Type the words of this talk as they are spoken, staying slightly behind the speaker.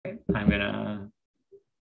I'm gonna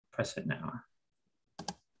press it now.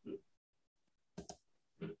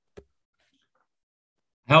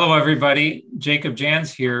 Hello, everybody. Jacob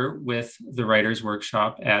Jans here with the Writers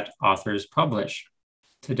Workshop at Authors Publish.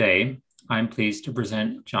 Today, I'm pleased to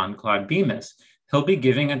present John-Claude Bemis. He'll be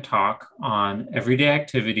giving a talk on everyday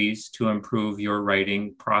activities to improve your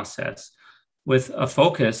writing process with a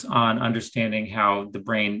focus on understanding how the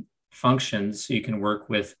brain functions so you can work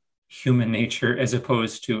with human nature as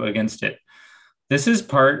opposed to against it. This is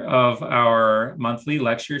part of our monthly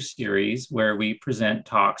lecture series where we present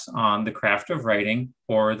talks on the craft of writing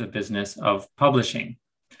or the business of publishing.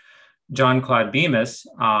 John-Claude Bemis,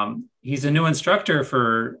 he's a new instructor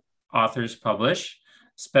for Authors Publish,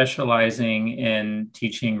 specializing in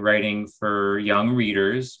teaching writing for young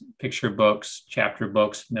readers, picture books, chapter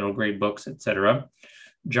books, middle grade books, etc.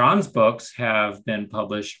 John's books have been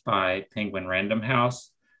published by Penguin Random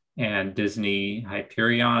House and Disney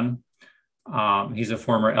Hyperion. He's a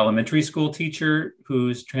former elementary school teacher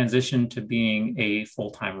who's transitioned to being a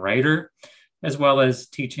full-time writer, as well as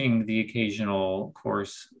teaching the occasional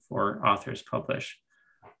course for Authors Publish.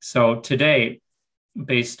 So today,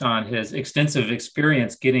 based on his extensive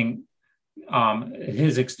experience writing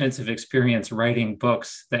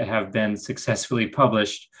books that have been successfully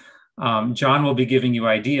published, John will be giving you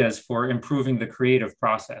ideas for improving the creative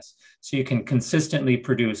process so you can consistently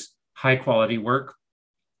produce high quality work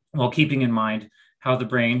while keeping in mind how the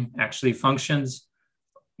brain actually functions.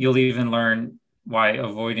 You'll even learn why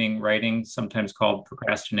avoiding writing, sometimes called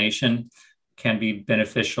procrastination, can be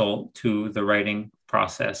beneficial to the writing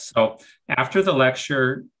process. So after the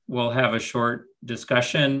lecture, we'll have a short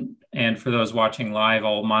discussion. And for those watching live,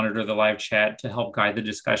 I'll monitor the live chat to help guide the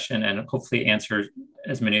discussion and hopefully answer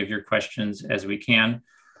as many of your questions as we can.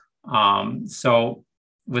 So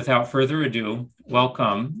without further ado,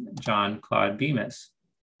 welcome John-Claude Bemis.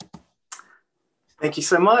 Thank you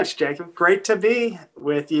so much, Jacob. Great to be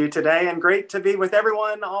with you today and great to be with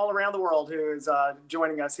everyone all around the world who is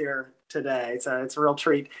joining us here today. So it's a real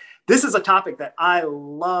treat. This is a topic that I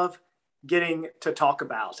love getting to talk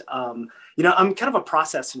about. I'm kind of a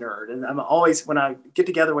process nerd, and I'm always, when I get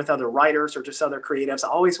together with other writers or just other creatives, I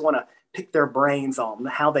always want to pick their brains on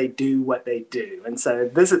how they do what they do. And so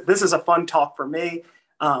this is a fun talk for me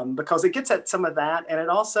because it gets at some of that, and it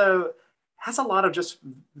also has a lot of just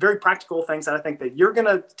very practical things that I think that you're going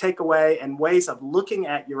to take away and ways of looking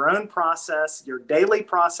at your own process, your daily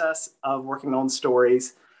process of working on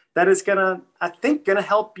stories that is going to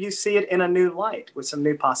help you see it in a new light with some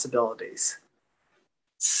new possibilities.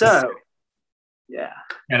 So, yeah.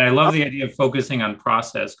 And I love the idea of focusing on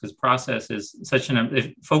process, because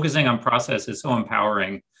focusing on process is so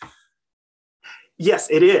empowering. Yes,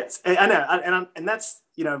 it is. And I know. And that's,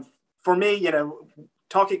 for me,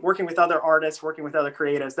 working with other artists, working with other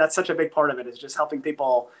creatives, that's such a big part of it, is just helping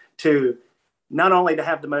people to not only to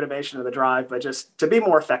have the motivation or the drive, but just to be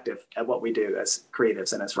more effective at what we do as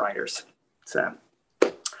creatives and as writers. So,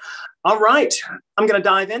 all right, I'm going to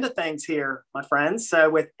dive into things here, my friends. So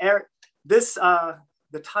with this,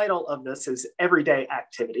 the title of this is Everyday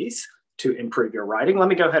Activities to Improve Your Writing. Let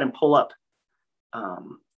me go ahead and pull up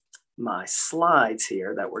my slides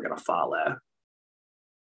here that we're going to follow.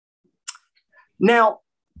 Now,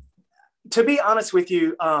 to be honest with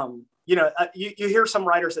you, you hear some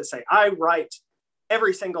writers that say, I write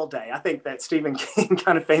every single day. I think that Stephen King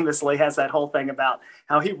kind of famously has that whole thing about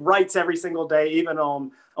how he writes every single day, even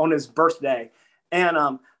on his birthday. And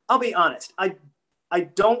I'll be honest, I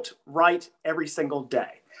don't write every single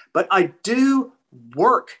day, but I do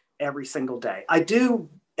work every single day.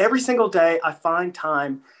 Every single day, I find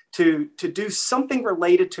time to do something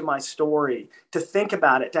related to my story, to think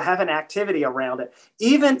about it, to have an activity around it,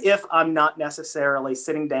 even if I'm not necessarily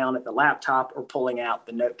sitting down at the laptop or pulling out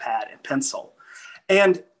the notepad and pencil.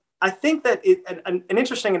 And I think that an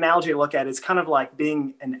interesting analogy to look at is kind of like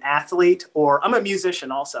being an athlete, or I'm a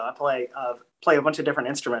musician also. I play a bunch of different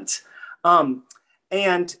instruments.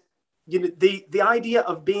 And the idea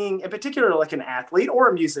of being, in particular, like an athlete or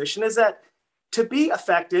a musician, is that to be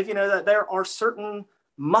effective, that there are certain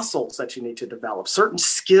muscles that you need to develop, certain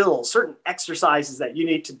skills, certain exercises that you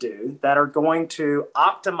need to do that are going to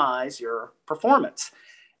optimize your performance.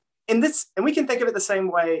 And we can think of it the same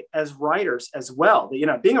way as writers as well.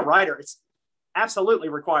 Being a writer, it's absolutely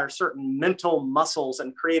requires certain mental muscles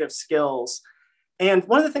and creative skills. And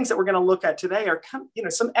one of the things that we're going to look at today are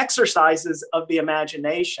some exercises of the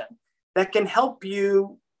imagination that can help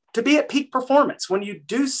you to be at peak performance when you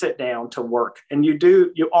do sit down to work and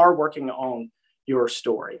you are working on your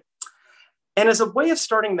story. And as a way of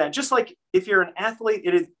starting that, just like if you're an athlete,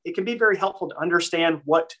 it can be very helpful to understand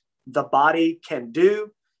what the body can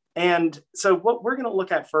do And so what we're going to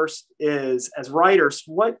look at first is, as writers,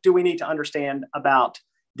 what do we need to understand about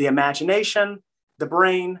the imagination, the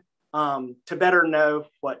brain, to better know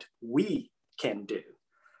what we can do.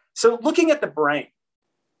 So looking at the brain,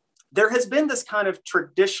 there has been this kind of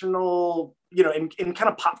traditional, in kind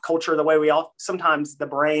of pop culture, the way we all sometimes the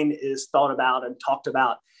brain is thought about and talked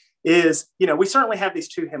about is, we certainly have these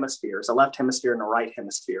two hemispheres, a left hemisphere and a right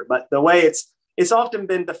hemisphere. But the way it's often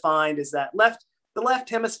been defined is that the left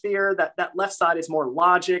hemisphere, that left side is more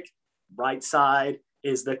logic, right side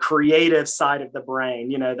is the creative side of the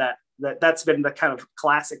brain. That's been the kind of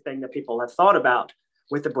classic thing that people have thought about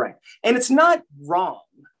with the brain. And it's not wrong,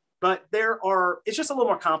 but it's just a little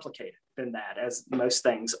more complicated than that, as most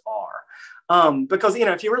things are. Because,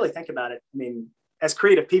 if you really think about it, as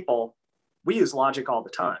creative people, we use logic all the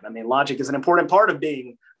time. Logic is an important part of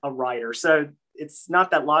being a writer. So it's not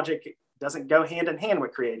that logic doesn't go hand in hand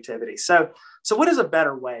with creativity. So what is a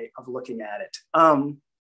better way of looking at it?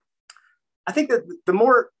 I think that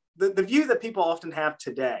the view that people often have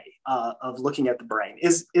today of looking at the brain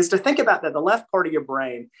is to think about that the left part of your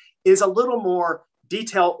brain is a little more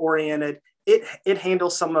detail oriented. It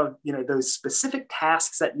handles some of those specific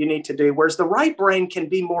tasks that you need to do, whereas the right brain can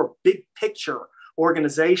be more big picture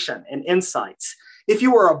organization and insights. If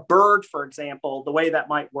you were a bird, for example, the way that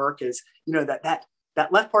might work is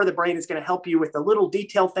that left part of the brain is going to help you with the little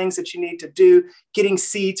detail things that you need to do, getting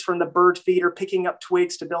seeds from the bird feeder, picking up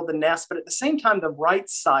twigs to build the nest. But at the same time, the right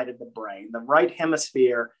side of the brain, the right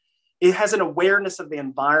hemisphere, it has an awareness of the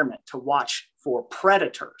environment to watch for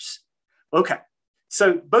predators. Okay,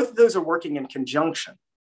 so both of those are working in conjunction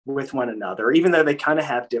with one another, even though they kind of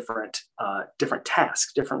have different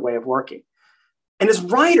tasks, different way of working. And as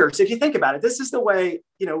writers, if you think about it, this is the way,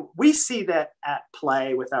 we see that at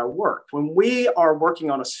play with our work. When we are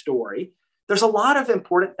working on a story, there's a lot of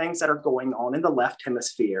important things that are going on in the left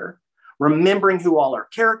hemisphere, remembering who all our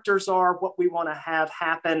characters are, what we want to have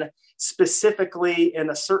happen specifically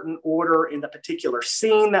in a certain order in the particular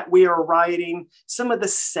scene that we are writing, some of the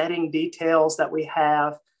setting details that we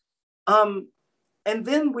have. And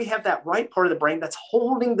then we have that right part of the brain that's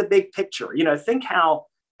holding the big picture. Think how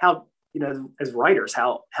as writers,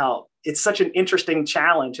 how it's such an interesting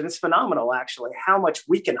challenge, and it's phenomenal, actually, how much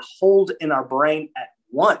we can hold in our brain at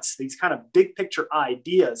once, these kind of big picture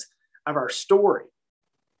ideas of our story.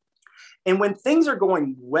 And when things are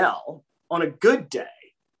going well on a good day,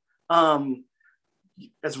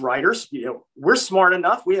 as writers, we're smart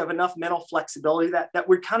enough, we have enough mental flexibility that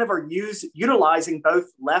we kind of are utilizing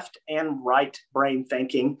both left and right brain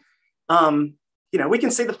thinking. We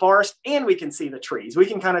can see the forest and we can see the trees. We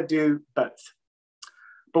can kind of do both.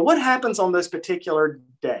 But what happens on those particular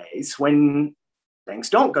days when things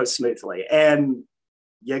don't go smoothly and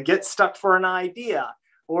you get stuck for an idea,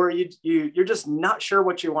 or you're just not sure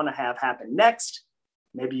what you want to have happen next?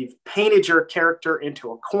 Maybe you've painted your character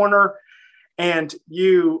into a corner and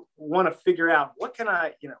you want to figure out what can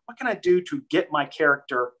I do to get my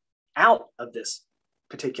character out of this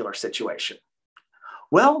particular situation?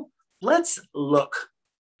 Well, let's look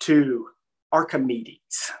to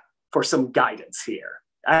Archimedes for some guidance here.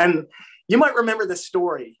 And you might remember the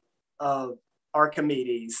story of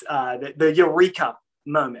Archimedes, the Eureka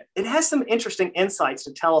moment. It has some interesting insights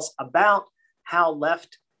to tell us about how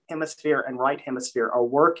left hemisphere and right hemisphere are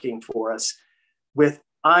working for us with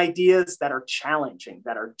ideas that are challenging,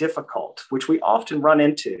 that are difficult, which we often run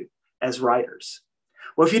into as writers.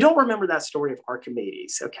 Well, if you don't remember that story of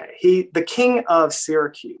Archimedes, okay, the king of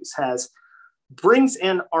Syracuse brings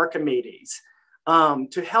in Archimedes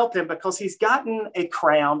to help him because he's gotten a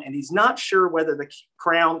crown and he's not sure whether the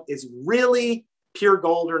crown is really pure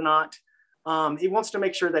gold or not. He wants to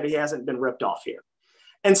make sure that he hasn't been ripped off here.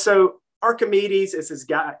 And so Archimedes is his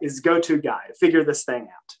go-to guy to figure this thing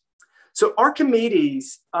out. So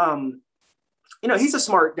Archimedes, he's a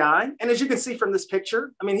smart guy. And as you can see from this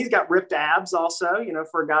picture, he's got ripped abs also,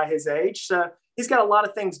 for a guy his age. So he's got a lot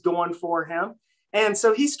of things going for him. And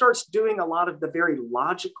so he starts doing a lot of the very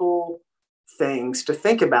logical things to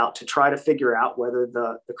think about to try to figure out whether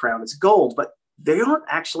the crown is gold. But they aren't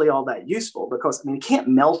actually all that useful because, he can't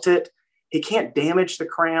melt it. He can't damage the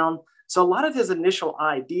crown. So a lot of his initial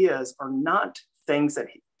ideas are not things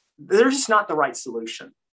they're just not the right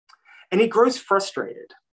solution. And he grows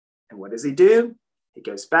frustrated. And what does he do? He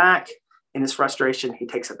goes back in his frustration. He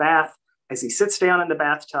takes a bath. As he sits down in the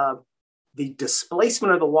bathtub, the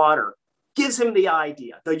displacement of the water gives him the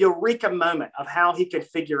idea, the eureka moment of how he can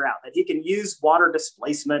figure out that he can use water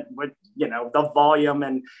displacement with, the volume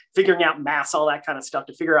and figuring out mass, all that kind of stuff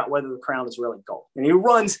to figure out whether the crown is really gold. And he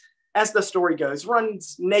runs, as the story goes,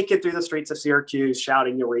 runs naked through the streets of Syracuse,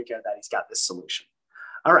 shouting eureka that he's got this solution.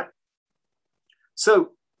 All right.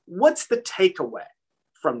 So what's the takeaway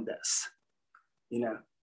from this?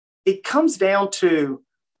 It comes down to,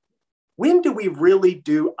 when do we really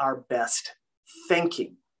do our best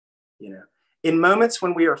thinking? In moments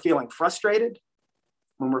when we are feeling frustrated,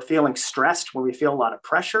 when we're feeling stressed, when we feel a lot of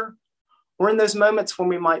pressure, or in those moments when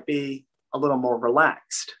we might be a little more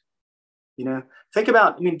relaxed. Think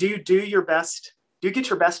about, do you do your best? Do you get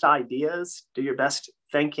your best ideas? Do your best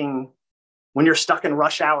thinking when you're stuck in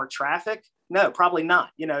rush hour traffic? No, probably not.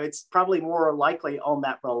 It's probably more likely on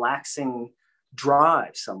that relaxing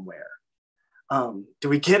drive somewhere. Do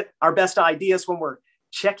we get our best ideas when we're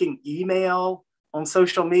checking email on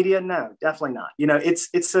social media? No, definitely not.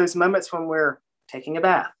 It's those moments when we're taking a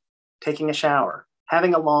bath, taking a shower,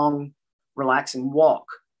 having a long, relaxing walk.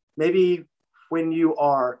 Maybe when you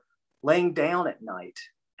are laying down at night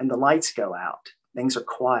and the lights go out, things are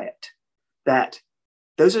quiet.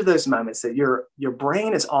 Those are those moments that your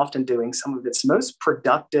brain is often doing some of its most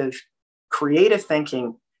productive, creative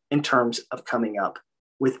thinking in terms of coming up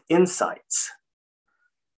with insights.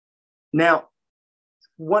 Now,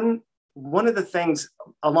 one of the things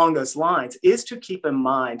along those lines is to keep in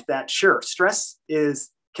mind that, sure, stress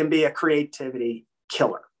can be a creativity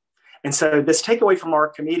killer. And so this takeaway from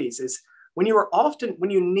Archimedes is, when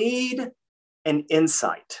you need an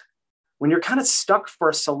insight, when you're kind of stuck for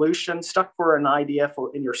a solution, stuck for an idea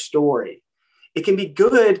in your story, it can be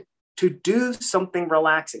good to do something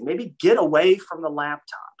relaxing. Maybe get away from the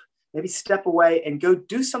laptop, maybe step away and go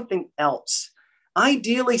do something else.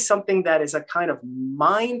 Ideally, something that is a kind of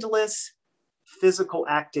mindless physical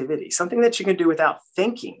activity, something that you can do without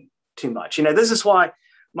thinking too much. This is why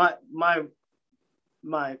my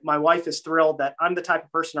wife is thrilled that I'm the type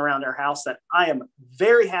of person around our house that I am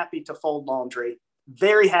very happy to fold laundry,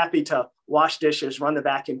 very happy to wash dishes, run the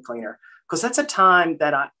vacuum cleaner, because that's a time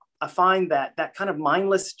that I find that kind of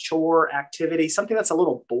mindless chore activity, something that's a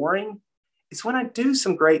little boring, is when I do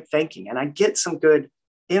some great thinking and I get some good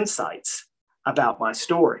insights about my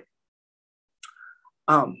story.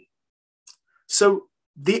 So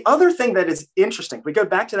the other thing that is interesting, we go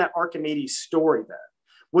back to that Archimedes story then,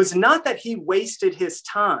 was not that he wasted his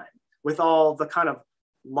time with all the kind of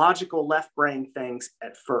logical left brain things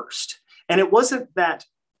at first. And it wasn't that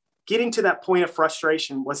getting to that point of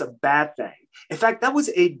frustration was a bad thing. In fact, that was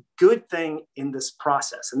a good thing in this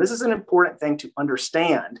process. And this is an important thing to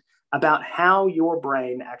understand about how your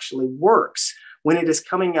brain actually works when it is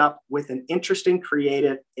coming up with an interesting,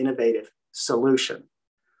 creative, innovative solution.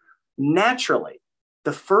 Naturally,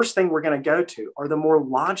 the first thing we're going to go to are the more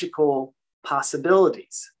logical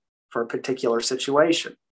possibilities for a particular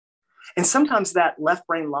situation. And sometimes that left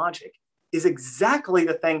brain logic is exactly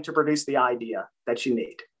the thing to produce the idea that you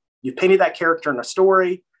need. You've painted that character in a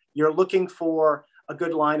story, you're looking for a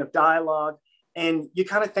good line of dialogue, and you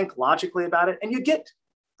kind of think logically about it, and you get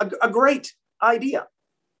a great idea.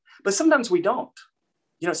 But sometimes we don't.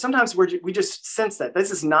 Sometimes we just sense that this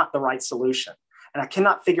is not the right solution, and I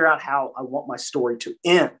cannot figure out how I want my story to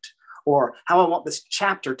end, or how I want this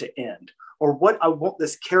chapter to end, or what I want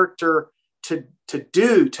this character to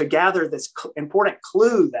do to gather this important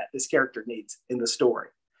clue that this character needs in the story.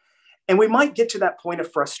 And we might get to that point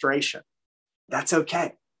of frustration. That's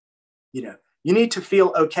okay. You need to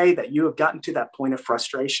feel okay that you have gotten to that point of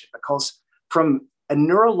frustration, because from a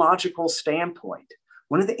neurological standpoint,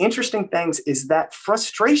 one of the interesting things is that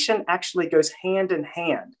frustration actually goes hand in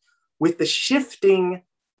hand with the shifting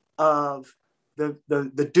of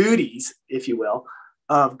the duties, if you will,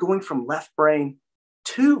 of going from left brain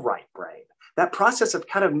to right brain. That process of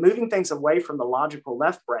kind of moving things away from the logical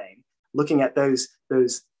left brain, looking at those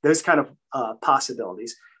kind of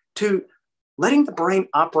possibilities, to letting the brain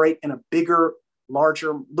operate in a bigger,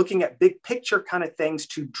 larger, looking at big picture kind of things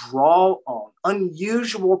to draw on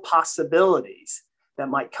unusual possibilities that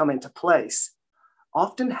might come into place,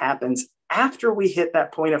 often happens after we hit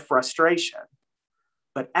that point of frustration.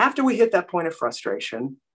 But after we hit that point of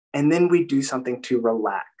frustration, and then we do something to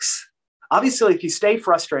relax. Obviously, if you stay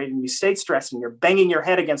frustrated and you stay stressed and you're banging your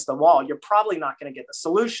head against the wall, you're probably not going to get the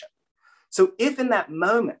solution. So if in that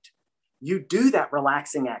moment you do that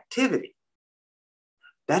relaxing activity,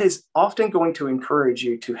 that is often going to encourage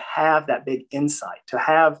you to have that big insight, to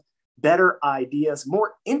have better ideas,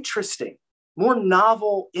 more interesting, more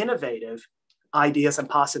novel, innovative ideas and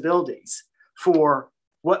possibilities for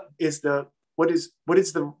what is the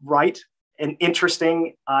right and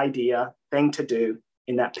interesting idea thing to do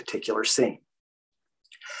in that particular scene.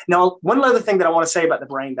 Now, one other thing that I want to say about the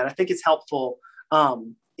brain that I think is helpful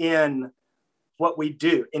in what we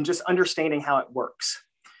do, in just understanding how it works,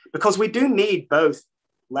 because we do need both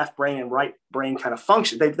left brain and right brain kind of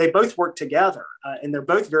function. They both work together, and they're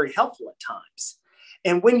both very helpful at times.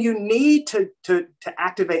 And when you need to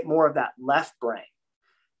activate more of that left brain,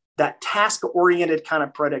 that task-oriented kind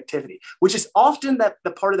of productivity, which is often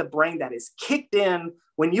the part of the brain that is kicked in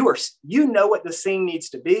when you know what the scene needs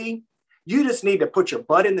to be. You just need to put your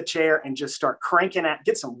butt in the chair and just start cranking out,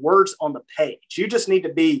 get some words on the page. You just need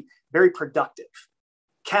to be very productive.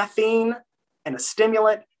 Caffeine and a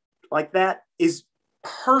stimulant like that is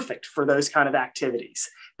perfect for those kind of activities.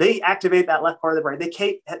 They activate that left part of the brain.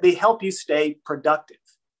 They help you stay productive.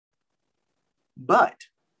 But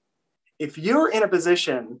if you're in a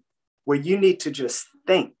position where you need to just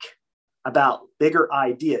think about bigger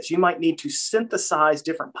ideas, you might need to synthesize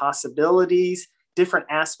different possibilities, different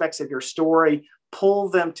aspects of your story, pull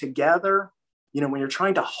them together. When you're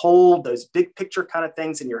trying to hold those big picture kind of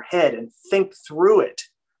things in your head and think through it,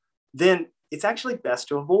 then it's actually best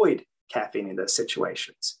to avoid caffeine in those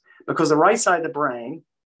situations, because the right side of the brain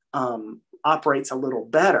operates a little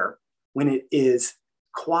better when it is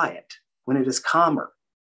quiet, when it is calmer.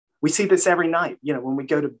 We see this every night, when we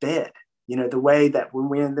go to bed, the way that when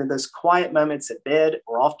we're in those quiet moments at bed,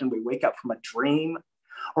 or often we wake up from a dream,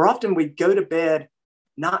 or often we go to bed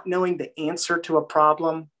not knowing the answer to a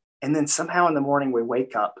problem, and then somehow in the morning we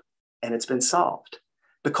wake up and it's been solved,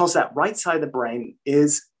 because that right side of the brain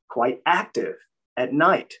is quite active at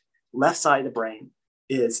night. Left side of the brain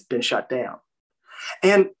is been shut down.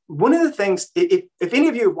 And one of the things, if any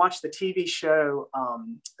of you watched the TV show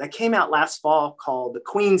that came out last fall called The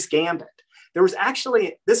Queen's Gambit, this was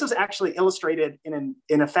actually illustrated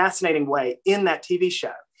in a fascinating way in that TV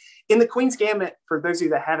show. In The Queen's Gambit, for those of you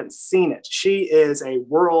that haven't seen it, she is a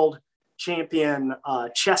world champion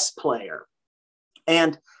chess player.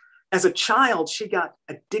 And as a child, she got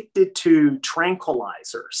addicted to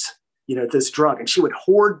tranquilizers, this drug, and she would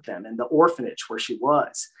hoard them in the orphanage where she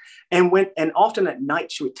was. And often at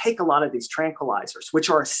night, she would take a lot of these tranquilizers, which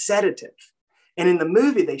are a sedative. And in the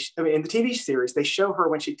movie, in the TV series, they show her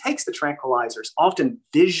when she takes the tranquilizers, often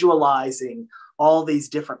visualizing all these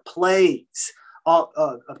different plays of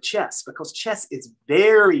chess, because chess is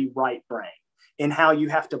very right brain in how you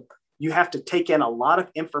have to take in a lot of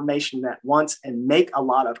information at once and make a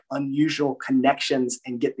lot of unusual connections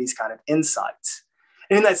and get these kind of insights.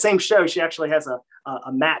 And in that same show, she actually has a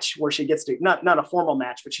match where she gets to, not a formal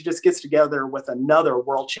match, but she just gets together with another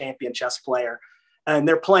world champion chess player, and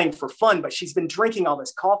they're playing for fun, but she's been drinking all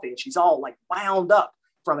this coffee and she's all like wound up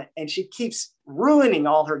from it. And she keeps ruining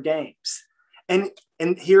all her games. And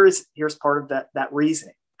here's part of that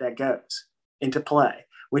reasoning that goes into play,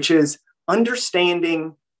 which is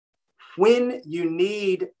understanding when you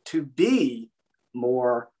need to be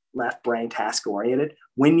more left brain task oriented,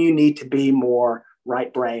 when you need to be more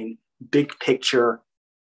right brain, big picture,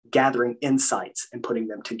 gathering insights and putting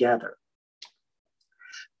them together.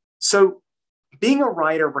 So being a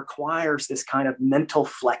writer requires this kind of mental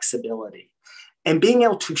flexibility, and being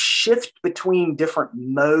able to shift between different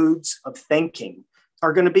modes of thinking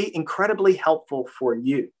are going to be incredibly helpful for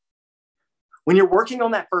you. When you're working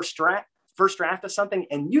on that first draft of something,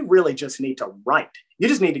 and you really just need to write, you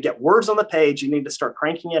just need to get words on the page, you need to start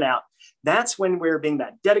cranking it out. That's when we're being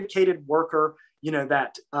that dedicated worker,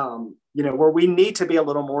 where we need to be a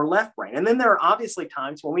little more left brain. And then there are obviously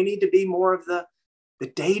times when we need to be more of the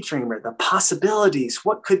daydreamer, the possibilities.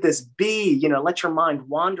 What could this be? Let your mind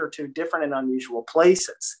wander to different and unusual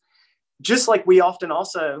places. Just like we often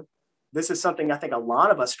also, this is something I think a lot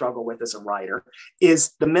of us struggle with as a writer,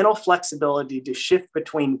 is the mental flexibility to shift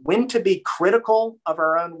between when to be critical of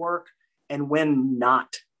our own work and when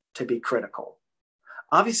not to be critical.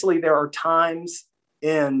 Obviously, there are times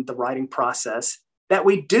in the writing process that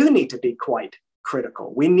we do need to be quite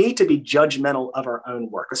critical. We need to be judgmental of our own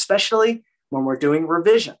work, especially when we're doing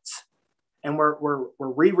revisions and we're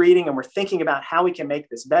rereading and we're thinking about how we can make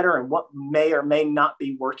this better and what may or may not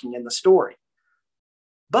be working in the story.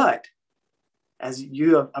 But as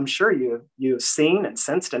I'm sure you've seen and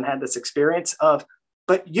sensed and had this experience of,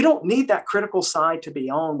 but you don't need that critical side to be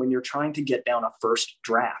on when you're trying to get down a first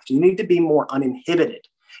draft. You need to be more uninhibited.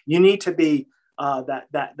 You need to be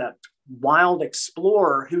that wild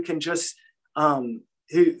explorer who can just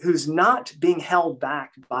who's not being held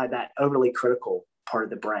back by that overly critical part of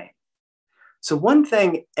the brain. So one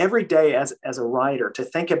thing every day as a writer to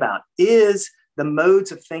think about is the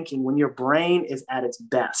modes of thinking when your brain is at its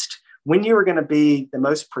best, when you are going to be the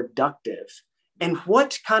most productive, and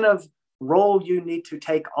what kind of role you need to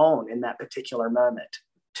take on in that particular moment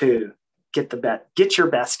to get your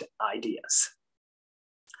best ideas.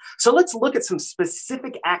 So let's look at some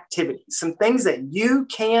specific activities, some things that you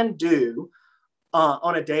can do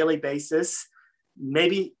on a daily basis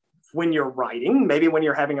maybe when you're writing, maybe when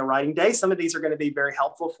you're having a writing day, some of these are going to be very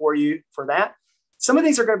helpful for you for that. Some of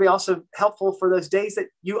these are going to be also helpful for those days that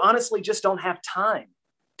you honestly just don't have time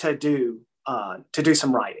to do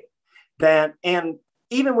some writing. And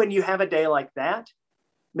even when you have a day like that,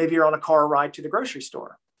 maybe you're on a car ride to the grocery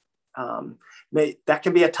store. That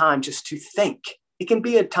can be a time just to think. It can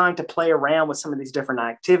be a time to play around with some of these different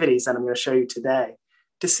activities that I'm going to show you today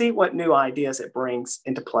to see what new ideas it brings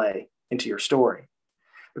into play into your story.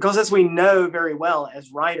 Because as we know very well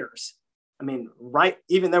as writers,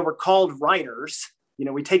 even though we're called writers,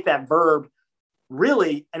 we take that verb,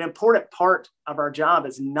 really an important part of our job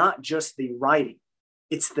is not just the writing,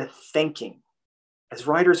 it's the thinking. As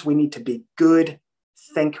writers, we need to be good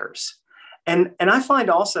thinkers. And I find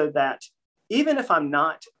also that even if I'm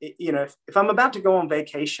not, if I'm about to go on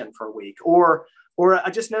vacation for a week, or I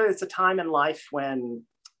just know it's a time in life when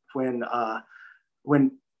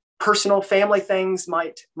personal family things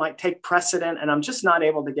might take precedent, and I'm just not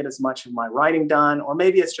able to get as much of my writing done, or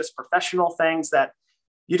maybe it's just professional things that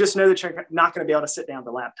you just know that you're not going to be able to sit down at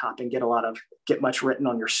the laptop and get much written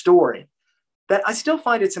on your story. That I still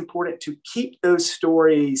find it's important to keep those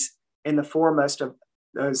stories in the foremost of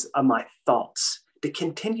my thoughts, to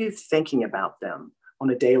continue thinking about them on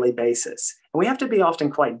a daily basis. And we have to be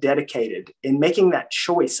often quite dedicated in making that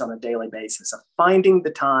choice on a daily basis of finding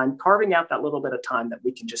the time, carving out that little bit of time that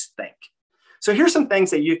we can just think. So here's some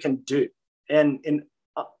things that you can do in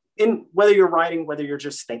whether you're writing, whether you're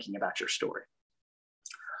just thinking about your story.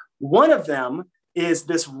 One of them is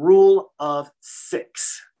this rule of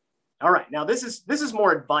 6. All right, now this is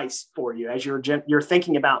more advice for you as you're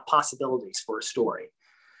thinking about possibilities for a story.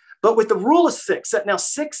 But with the rule of 6, now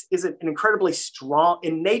 6 is an incredibly strong,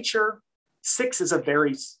 in nature, 6 is a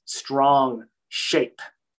very strong shape.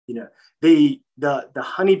 The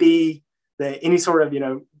honeybee, any sort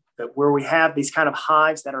of, where we have these kind of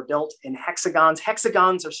hives that are built in hexagons.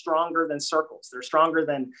 Hexagons are stronger than circles. They're stronger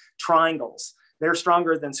than triangles. They're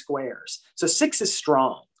stronger than squares. So 6 is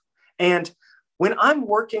strong. And when I'm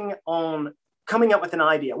working on coming up with an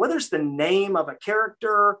idea, whether it's the name of a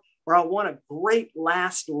character, or I want a great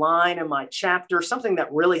last line in my chapter, something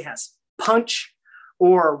that really has punch,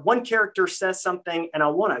 or one character says something and I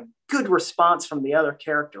want a good response from the other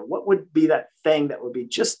character, what would be that thing that would be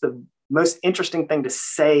just the most interesting thing to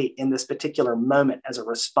say in this particular moment as a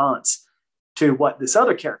response to what this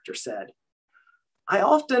other character said? I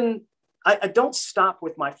don't stop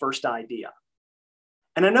with my first idea.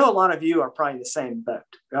 And I know a lot of you are probably in the same boat,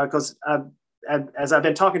 because as I've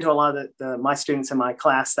been talking to a lot of my students in my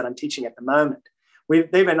class that I'm teaching at the moment,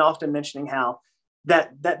 they've been often mentioning how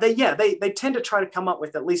that they tend to try to come up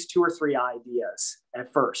with at least 2 or 3 ideas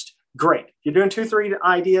at first. Great. If you're doing 2 or 3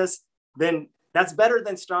 ideas, then that's better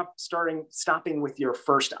than stopping with your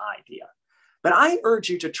first idea. But I urge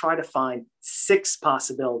you to try to find 6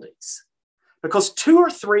 possibilities, because 2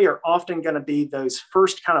 or 3 are often going to be those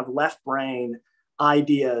first kind of left brain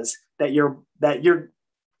ideas that your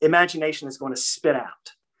imagination is going to spit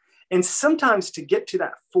out. And sometimes to get to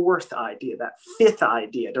that 4th idea, that 5th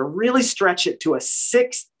idea, to really stretch it to a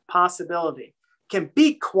 6th possibility can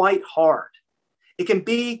be quite hard. It can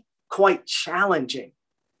be quite challenging.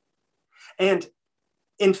 And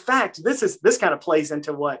in fact, this kind of plays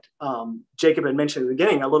into what Jacob had mentioned at the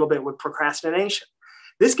beginning a little bit with procrastination.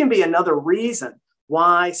 This can be another reason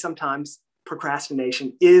why sometimes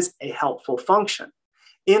procrastination is a helpful function,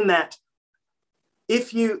 in that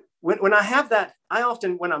when I have that, I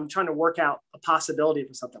often, when I'm trying to work out a possibility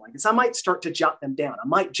for something like this, I might start to jot them down. I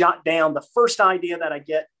might jot down the first idea that I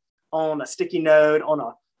get on a sticky note,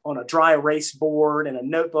 on a dry erase board, in a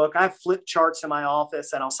notebook. I have flip charts in my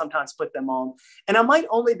office and I'll sometimes put them on. And I might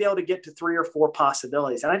only be able to get to 3 or 4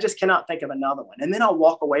 possibilities. And I just cannot think of another one. And then I'll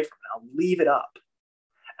walk away from it. I'll leave it up.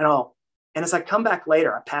 And as I come back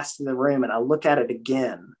later, I pass through the room and I look at it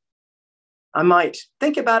again. I might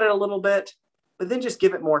think about it a little bit, but then just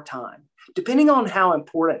give it more time, depending on how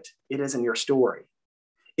important it is in your story.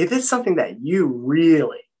 If it's something that you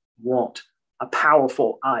really want, a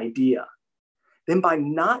powerful idea, then by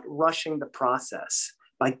not rushing the process,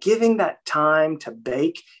 by giving that time to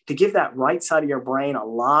bake, to give that right side of your brain a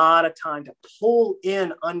lot of time to pull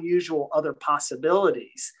in unusual other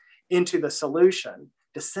possibilities into the solution,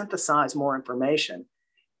 to synthesize more information,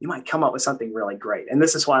 you might come up with something really great. And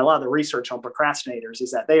this is why a lot of the research on procrastinators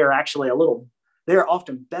is that they are actually they're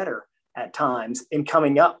often better at times in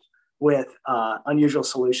coming up with unusual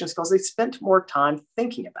solutions, because they spent more time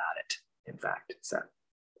thinking about it, in fact.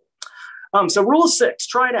 So rule 6,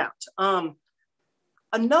 try it out.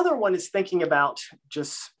 Another one is thinking about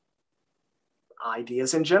just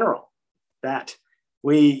ideas in general, that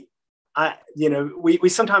we we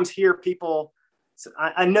sometimes hear people,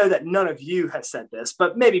 I know that none of you have said this,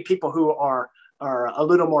 but maybe people who are a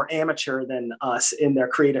little more amateur than us in their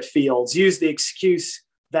creative fields use the excuse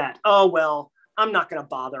that, oh, well, I'm not going to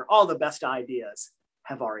bother. All the best ideas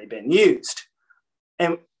have already been used.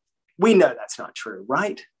 And we know that's not true,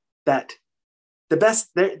 right? That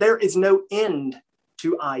there is no end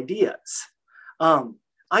to ideas.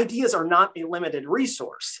 Ideas are not a limited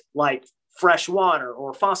resource like fresh water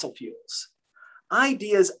or fossil fuels.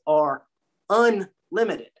 Ideas are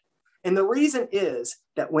unlimited. And the reason is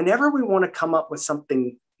that whenever we want to come up with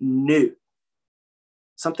something new,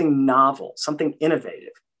 something novel, something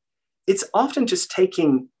innovative, it's often just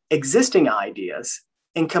taking existing ideas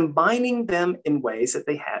and combining them in ways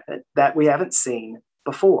that we haven't seen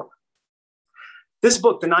before. This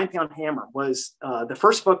book, The 9-Pound Hammer, was the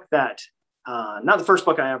first book that, not the first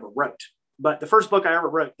book I ever wrote, but the first book I ever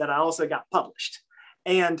wrote that I also got published.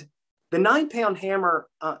 And The 9-Pound Hammer,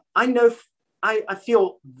 I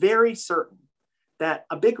feel very certain that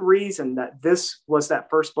a big reason that this was that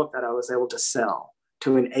first book that I was able to sell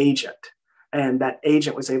to an agent, and that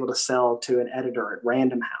agent was able to sell to an editor at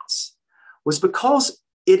Random House, was because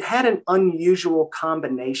it had an unusual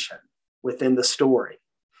combination within the story.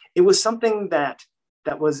 It was something that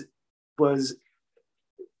was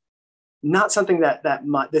not something that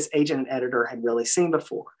this agent and editor had really seen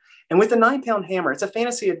before. And with The 9-Pound Hammer, it's a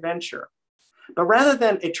fantasy adventure. But rather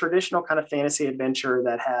than a traditional kind of fantasy adventure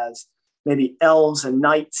that has maybe elves and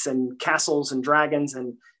knights and castles and dragons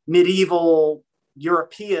and medieval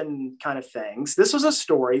European kind of things, this was a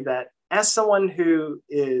story that, as someone who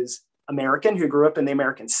is American, who grew up in the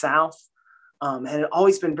American South, and had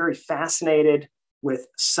always been very fascinated with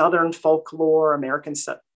Southern folklore,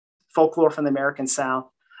 folklore from the American South,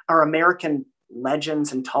 our American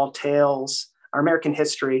legends and tall tales, our American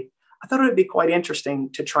history, I thought it would be quite interesting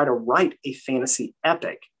to try to write a fantasy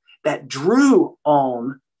epic that drew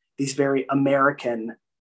on these very American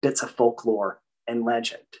bits of folklore and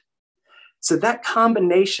legend. So that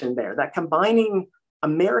combination there, that combining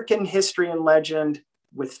American history and legend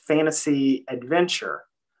with fantasy adventure,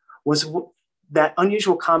 was that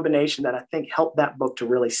unusual combination that I think helped that book to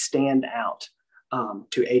really stand out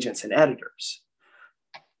to agents and editors.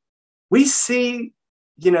 We see,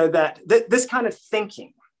 that this kind of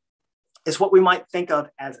thinking is what we might think of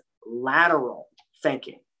as lateral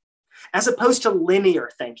thinking, as opposed to linear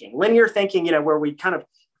thinking. Linear thinking, where we kind of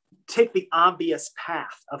take the obvious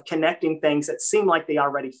path of connecting things that seem like they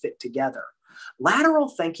already fit together. Lateral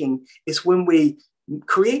thinking is when we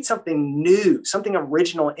create something new, something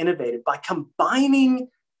original and innovative by combining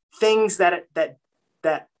things that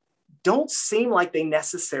don't seem like they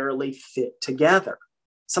necessarily fit together.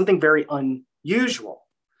 Something very unusual.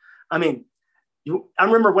 I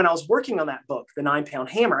remember when I was working on that book, The 9-Pound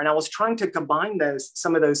Hammer, and I was trying to combine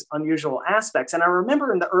some of those unusual aspects. And I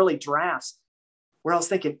remember in the early drafts where I was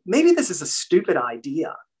thinking, maybe this is a stupid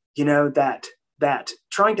idea, that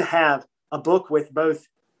trying to have a book with both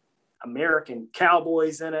American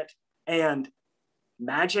cowboys in it and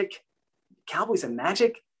magic, cowboys and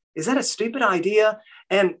magic, is that a stupid idea?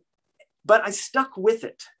 But I stuck with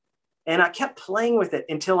it. And I kept playing with it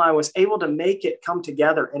until I was able to make it come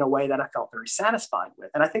together in a way that I felt very satisfied with.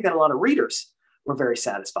 And I think that a lot of readers were very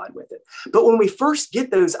satisfied with it. But when we first get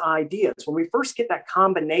those ideas, when we first get that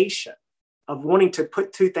combination of wanting to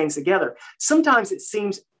put two things together, sometimes it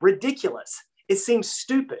seems ridiculous. It seems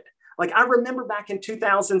stupid. Like I remember back in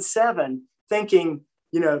 2007 thinking,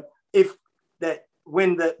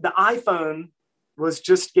 when the iPhone was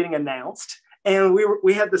just getting announced, and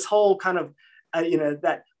we had this whole kind of,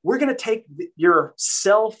 that we're going to take your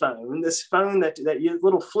cell phone, this phone that your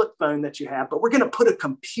little flip phone that you have, but we're going to put a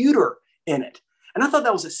computer in it. And I thought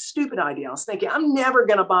that was a stupid idea. I was thinking, I'm never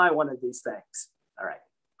going to buy one of these things. All right.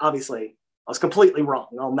 Obviously, I was completely wrong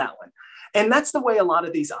on that one. And that's the way a lot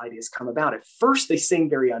of these ideas come about. At first, they seem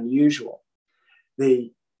very unusual.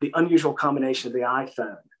 The unusual combination of the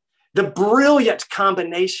iPhone, the brilliant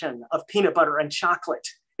combination of peanut butter and chocolate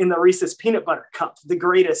in the Reese's Peanut Butter Cup, the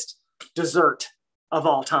greatest dessert of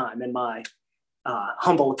all time, in my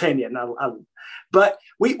humble opinion. But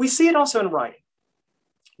we see it also in writing.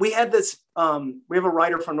 We have a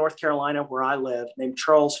writer from North Carolina where I live named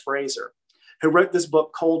Charles Fraser, who wrote this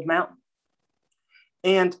book, Cold Mountain.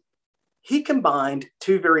 And he combined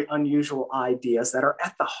two very unusual ideas that are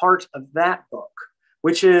at the heart of that book,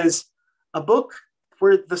 which is a book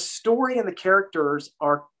where the story and the characters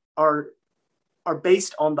are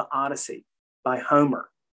based on the Odyssey by Homer.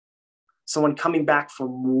 Someone coming back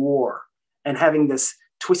from war and having this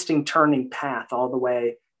twisting, turning path all the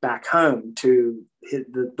way back home to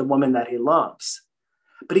the woman that he loves.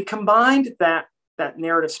 But he combined that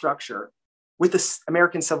narrative structure with the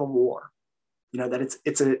American Civil War. That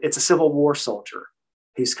it's a Civil War soldier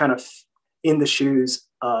who's kind of in the shoes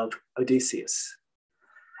of Odysseus.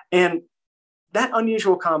 And that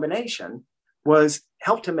unusual combination was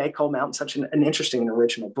helped to make Cold Mountain such an interesting and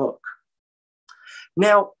original book.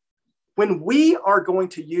 Now, when we are going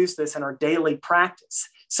to use this in our daily practice,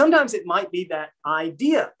 sometimes it might be that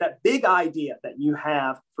idea, that big idea that you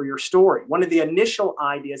have for your story, one of the initial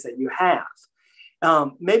ideas that you have.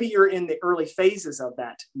 Maybe you're in the early phases of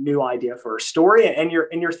that new idea for a story, and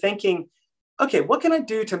you're thinking, okay, what can I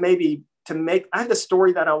do to make, I have the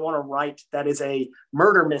story that I want to write that is a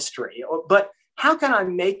murder mystery, but how can I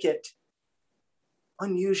make it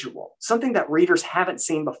unusual, something that readers haven't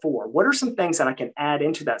seen before? What are some things that I can add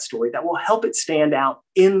into that story that will help it stand out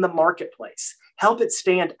in the marketplace, help it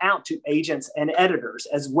stand out to agents and editors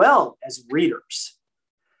as well as readers?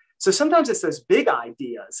 So sometimes it's those big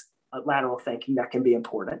ideas, lateral thinking, that can be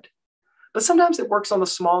important, but sometimes it works on the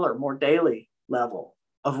smaller, more daily level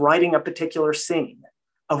of writing a particular scene,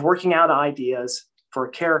 of working out ideas for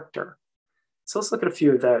a character. So let's look at a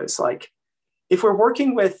few of those. Like if we're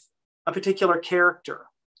working with a particular character,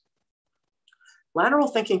 lateral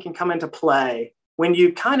thinking can come into play when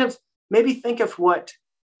you kind of maybe think of what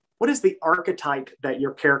is the archetype that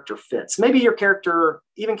your character fits. Maybe your character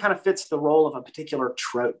even kind of fits the role of a particular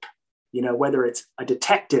trope, whether it's a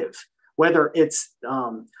detective, whether it's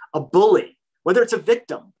a bully, whether it's a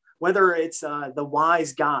victim, whether it's the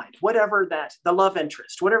wise guide, whatever the love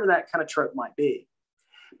interest, whatever that kind of trope might be.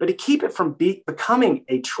 But to keep it from becoming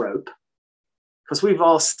a trope, because we've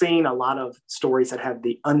all seen a lot of stories that have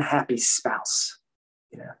the unhappy spouse.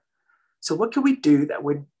 So what could we do that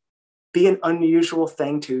would be an unusual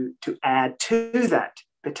thing to add to that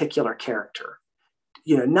particular character?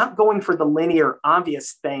 Not going for the linear,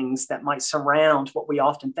 obvious things that might surround what we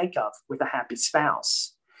often think of with a happy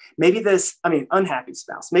spouse. Unhappy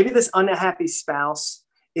spouse. Maybe this unhappy spouse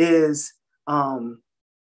becomes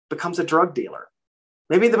a drug dealer.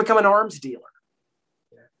 Maybe they become an arms dealer.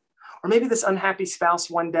 Or maybe this unhappy spouse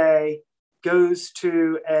one day goes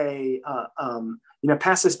to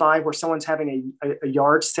passes by where someone's having a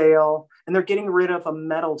yard sale and they're getting rid of a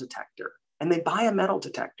metal detector and they buy a metal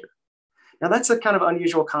detector. Now that's a kind of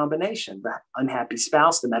unusual combination, the unhappy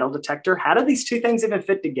spouse, the metal detector. How do these two things even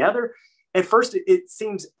fit together? At first, it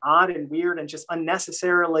seems odd and weird and just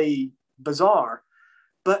unnecessarily bizarre.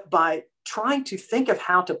 But by trying to think of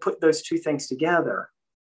how to put those two things together,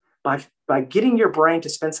 by getting your brain to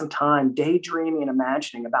spend some time daydreaming and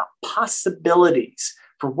imagining about possibilities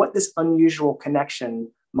for what this unusual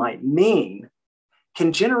connection might mean,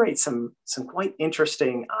 can generate some quite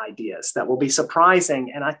interesting ideas that will be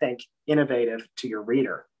surprising and I think innovative to your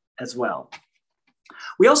reader as well.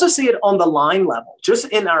 We also see it on the line level, just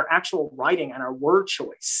in our actual writing and our word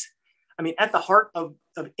choice. At the heart of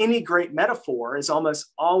any great metaphor is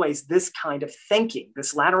almost always this kind of thinking,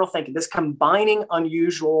 this lateral thinking, this combining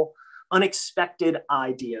unusual, unexpected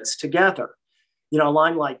ideas together. A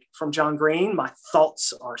line like from John Green, "My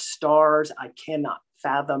thoughts are stars I cannot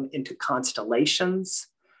fathom into constellations."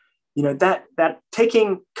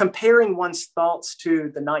 Comparing one's thoughts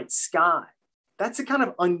to the night sky, that's a kind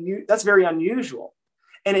of that's very unusual.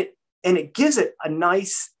 And it gives it a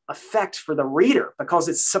nice effect for the reader because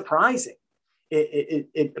it's surprising.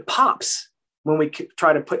 It pops when we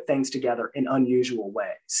try to put things together in unusual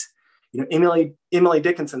ways. Emily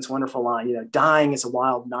Dickinson's wonderful line, "Dying is a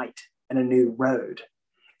wild night and a new road."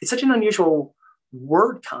 It's such an unusual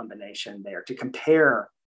word combination there to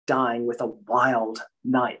compare dying with a wild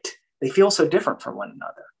night. They feel so different from one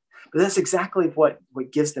another. But that's exactly what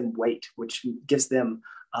gives them weight, which gives them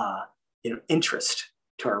interest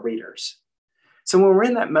to our readers. So when we're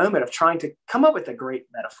in that moment of trying to come up with a great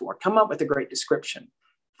metaphor, come up with a great description,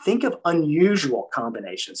 think of unusual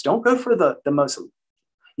combinations. Don't go for the most,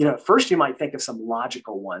 at first you might think of some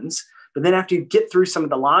logical ones, but then after you get through some of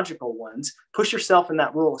the logical ones, push yourself in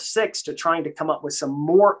that rule of 6 to trying to come up with some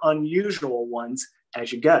more unusual ones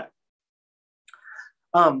as you go.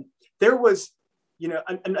 There was,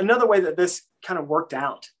 another way that this kind of worked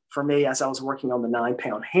out for me as I was working on the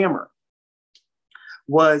 9-Pound Hammer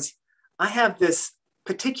was I have this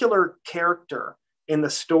particular character in the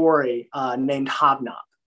story named Hobnob.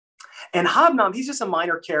 And Hobnob, he's just a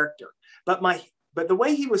minor character, but the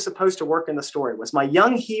way he was supposed to work in the story was my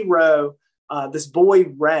young hero, this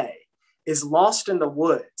boy Ray, is lost in the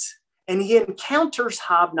woods and he encounters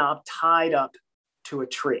Hobnob tied up to a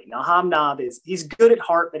tree. Now, Hobnob he's good at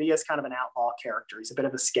heart, but he is kind of an outlaw character. He's a bit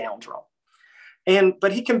of a scoundrel.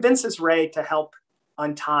 But he convinces Ray to help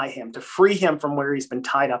untie him, to free him from where he's been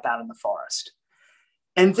tied up out in the forest.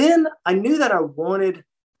 And then I knew that I wanted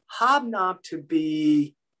Hobnob to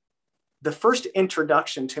be the first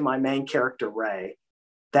introduction to my main character, Ray,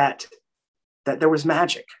 that there was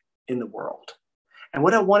magic in the world. And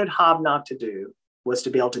what I wanted Hobnob to do was to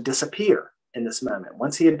be able to disappear in this moment.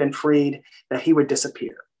 Once he had been freed, that he would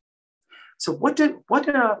disappear. So what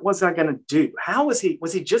was I going to do? How was he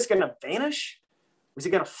just going to vanish? Was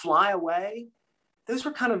he going to fly away? Those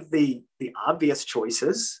were kind of the obvious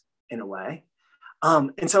choices in a way.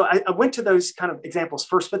 And so I went to those kind of examples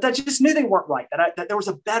first, but I just knew they weren't right, that there was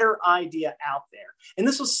a better idea out there. And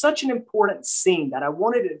this was such an important scene that I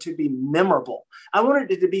wanted it to be memorable. I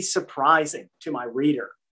wanted it to be surprising to my reader.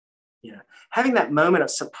 You know, having that moment of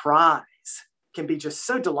surprise can be just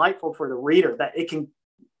so delightful for the reader that it can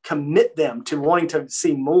commit them to wanting to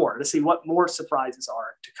see more, to see what more surprises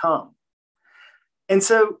are to come. And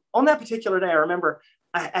so on that particular day, I remember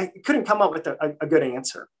I couldn't come up with a good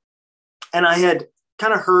answer. And I had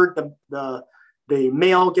kind of heard the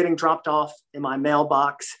mail getting dropped off in my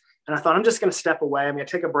mailbox. And I thought, I'm just going to step away. I'm going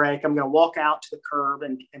to take a break. I'm going to walk out to the curb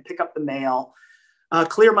and pick up the mail,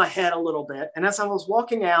 clear my head a little bit. And as I was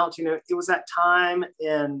walking out, you know, it was that time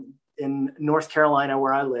in North Carolina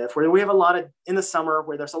where I live, where we have in the summer,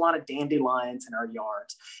 where there's a lot of dandelions in our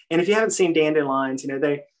yards. And if you haven't seen dandelions, you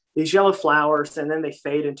know, these yellow flowers, and then they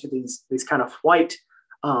fade into these kind of white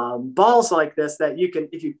balls like this that you can,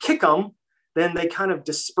 if you kick them, then they kind of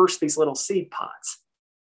disperse these little seed pods.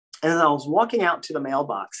 And as I was walking out to the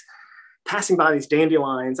mailbox, passing by these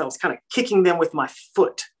dandelions, I was kind of kicking them with my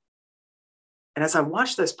foot. And as I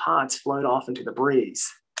watched those pods float off into the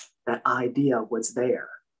breeze, that idea was there.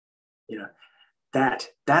 You know,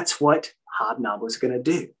 that's what Hobnob was going to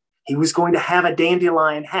do. He was going to have a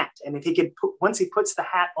dandelion hat. And if he could once he puts the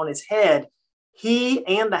hat on his head, he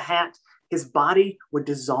and the hat, his body would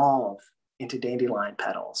dissolve into dandelion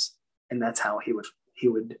petals. And that's how he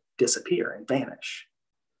would disappear and vanish.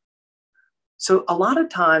 So a lot of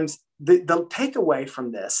times the takeaway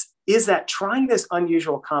from this is that trying this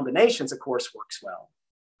unusual combinations, of course, works well,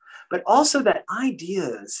 but also that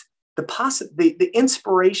ideas, the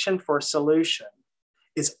inspiration for a solution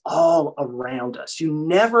is all around us. You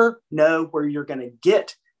never know where you're going to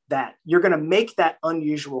get that. You're going to make that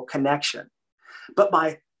unusual connection. But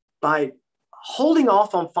by holding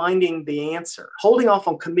off on finding the answer, holding off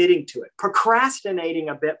on committing to it, procrastinating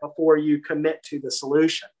a bit before you commit to the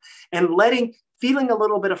solution, and feeling a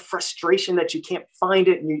little bit of frustration that you can't find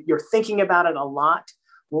it and you're thinking about it a lot,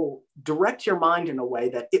 will direct your mind in a way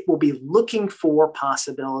that it will be looking for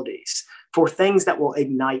possibilities, for things that will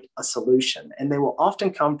ignite a solution. And they will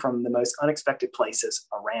often come from the most unexpected places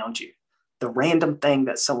around you. The random thing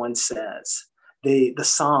that someone says, the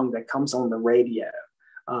song that comes on the radio,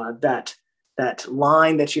 that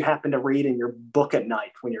line that you happen to read in your book at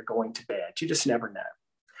night when you're going to bed. You just never know.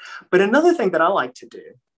 But another thing that I like to do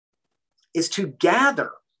is to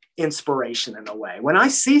gather inspiration in a way. When I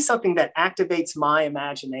see something that activates my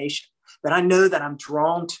imagination, that I know that I'm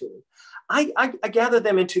drawn to, I gather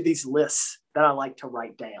them into these lists that I like to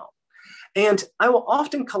write down. And I will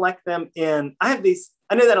often collect them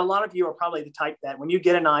I know that a lot of you are probably the type that when you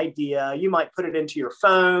get an idea, you might put it into your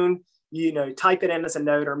phone, you know, type it in as a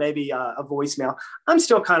note or maybe a voicemail. I'm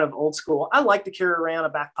still kind of old school. I like to carry around a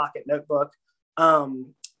back pocket notebook.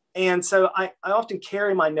 And so I often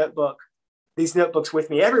carry these notebooks with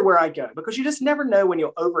me everywhere I go, because you just never know when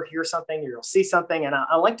you'll overhear something or you'll see something. And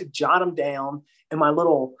I like to jot them down in my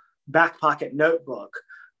little back pocket notebook.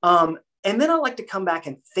 And then I like to come back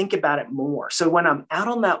and think about it more. So when I'm out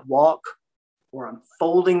on that walk or I'm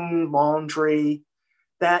folding laundry,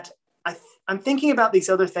 that I'm thinking about these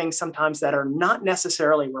other things sometimes that are not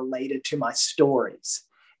necessarily related to my stories,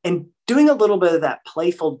 and doing a little bit of that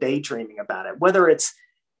playful daydreaming about it, whether it's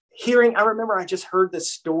I remember I just heard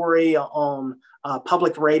this story on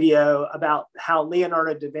public radio about how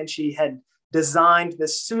Leonardo da Vinci had designed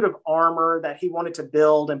this suit of armor that he wanted to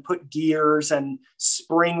build and put gears and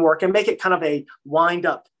spring work and make it kind of a wind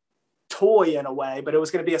up toy in a way, but it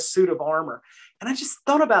was going to be a suit of armor. And I just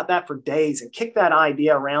thought about that for days and kicked that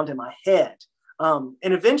idea around in my head. And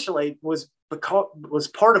eventually was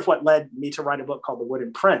part of what led me to write a book called The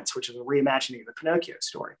Wooden Prince, which is a reimagining of the Pinocchio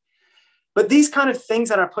story. But these kind of things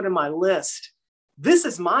that I put in my list, this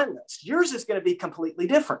is my list. Yours is going to be completely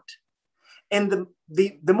different. And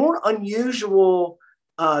the more unusual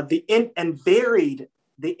and varied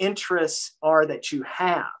the interests are that you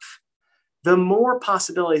have, the more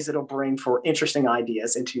possibilities it'll bring for interesting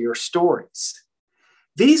ideas into your stories.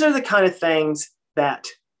 These are the kind of things that,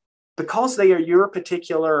 because they are your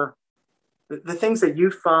particular, the things that you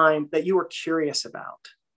find that you are curious about,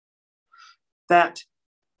 that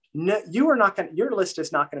No, you are not going. Your list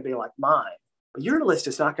is not going to be like mine, but your list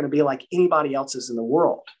is not going to be like anybody else's in the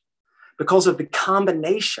world because of the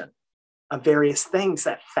combination of various things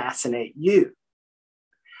that fascinate you.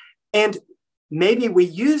 And maybe we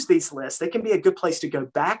use these lists. They can be a good place to go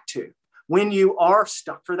back to when you are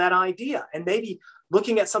stuck for that idea. And maybe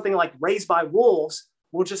looking at something like Raised by Wolves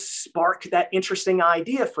will just spark that interesting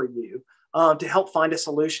idea for you to help find a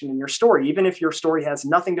solution in your story. Even if your story has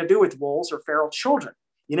nothing to do with wolves or feral children,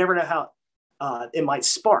 you never know how it might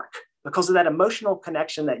spark because of that emotional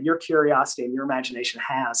connection that your curiosity and your imagination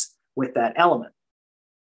has with that element.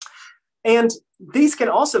 And these can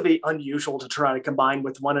also be unusual to try to combine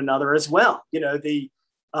with one another as well. You know,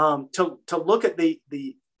 to look at the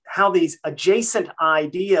how these adjacent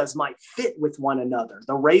ideas might fit with one another.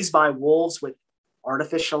 The Raised by Wolves with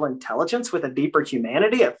artificial intelligence with a deeper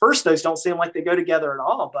humanity. At first, those don't seem like they go together at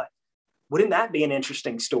all, but wouldn't that be an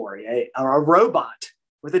interesting story? A robot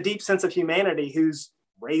with a deep sense of humanity who's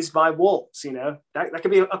raised by wolves, you know, that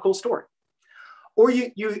could be a cool story. Or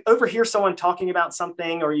you overhear someone talking about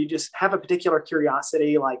something, or you just have a particular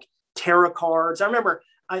curiosity like tarot cards. I remember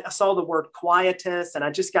I saw the word quietus and I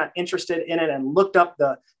just got interested in it and looked up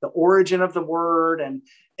the origin of the word.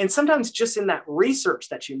 And sometimes just in that research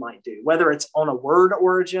that you might do, whether it's on a word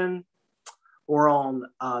origin or on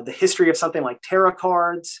the history of something like tarot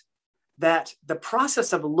cards, that the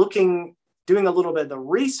process of doing a little bit of the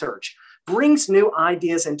research brings new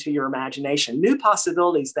ideas into your imagination, new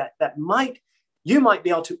possibilities that you might be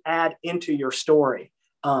able to add into your story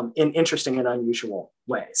in interesting and unusual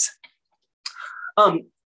ways.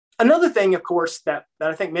 Another thing, of course, that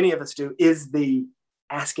I think many of us do is the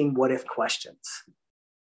asking what if questions.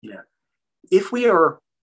 You know, if we are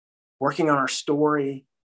working on our story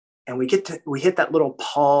and we hit that little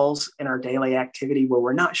pause in our daily activity where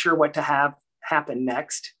we're not sure what to have happen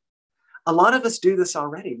next, a lot of us do this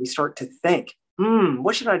already. We start to think,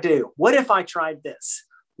 what should I do? What if I tried this?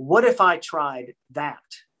 What if I tried that?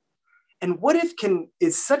 And what if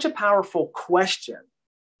is such a powerful question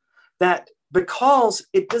that because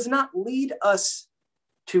it does not lead us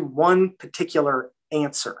to one particular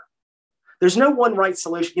answer. There's no one right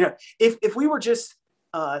solution. You know, if we were just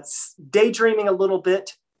daydreaming a little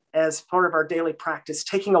bit as part of our daily practice,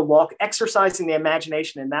 taking a walk, exercising the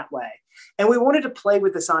imagination in that way, and we wanted to play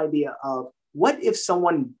with this idea of what if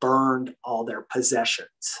someone burned all their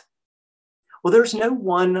possessions? Well, there's no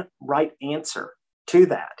one right answer to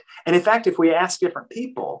that. And in fact, if we ask different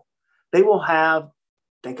people, they will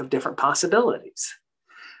think of different possibilities.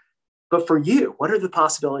 But for you, what are the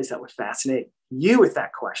possibilities that would fascinate you with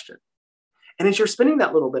that question? And as you're spending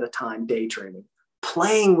that little bit of time daydreaming,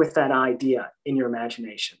 playing with that idea in your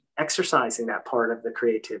imagination, exercising that part of the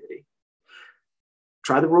creativity,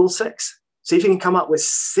 try the rule 6. See if you can come up with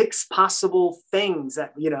 6 possible things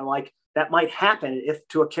that, you know, like that might happen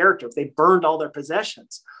to a character if they burned all their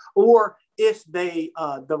possessions, or if the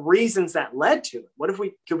reasons that led to it. What if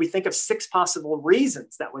could we think of 6 possible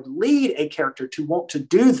reasons that would lead a character to want to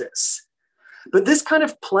do this? But this kind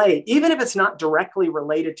of play, even if it's not directly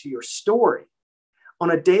related to your story,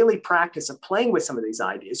 on a daily practice of playing with some of these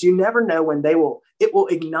ideas, you never know when it will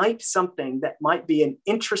ignite something that might be an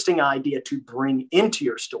interesting idea to bring into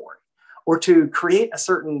your story, or to create a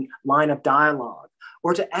certain line of dialogue,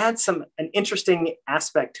 or to add an interesting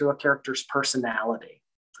aspect to a character's personality.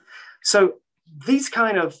 So these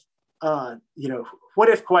kind of, what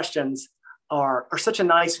if questions are such a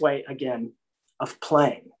nice way, again, of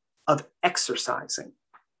playing, of exercising.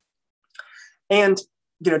 And,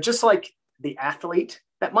 you know, just like the athlete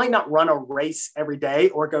that might not run a race every day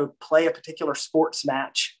or go play a particular sports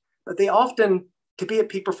match, but they often, to be at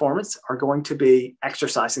peak performance, are going to be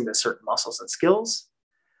exercising the certain muscles and skills.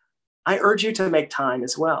 I urge you to make time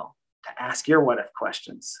as well to ask your what if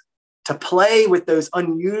questions, to play with those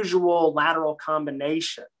unusual lateral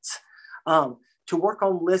combinations, to work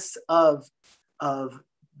on lists of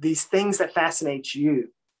these things that fascinate you,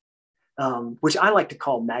 which I like to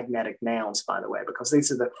call magnetic nouns, by the way, because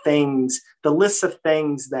these are the lists of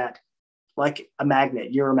things that, like a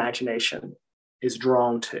magnet, your imagination is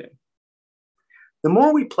drawn to. The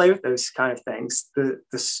more we play with those kind of things,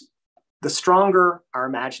 the stronger our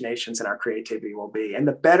imaginations and our creativity will be, and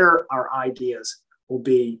the better our ideas will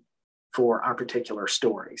be for our particular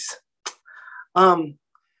stories.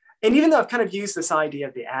 And even though I've kind of used this idea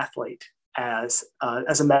of the athlete as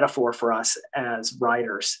a metaphor for us as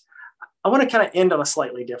writers, I want to kind of end on a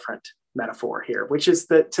slightly different metaphor here, which is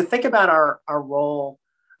to think about our role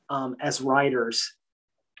as writers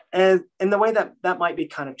and in the way that might be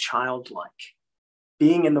kind of childlike.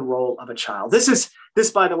 being in the role of a child. This,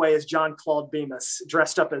 by the way, is John Claude Bemis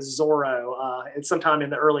dressed up as Zorro sometime in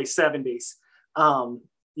the early 70s,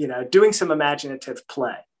 doing some imaginative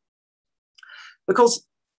play. Because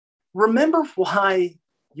remember why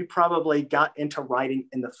you probably got into writing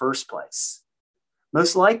in the first place.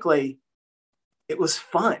 Most likely, it was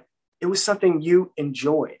fun. It was something you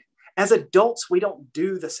enjoyed. As adults, we don't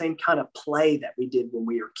do the same kind of play that we did when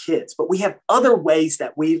we were kids, but we have other ways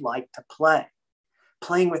that we like to play.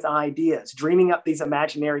 Playing with ideas, dreaming up these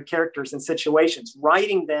imaginary characters and situations,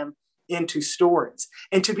 writing them into stories.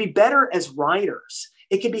 And to be better as writers,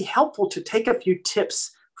 it can be helpful to take a few tips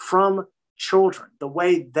from children, the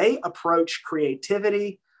way they approach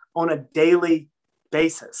creativity on a daily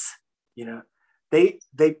basis. They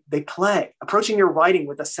play, approaching your writing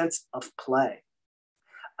with a sense of play.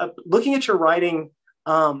 Looking at your writing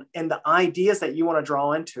and the ideas that you want to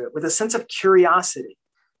draw into it with a sense of curiosity,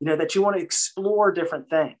 that you want to explore different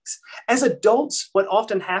things. As adults, what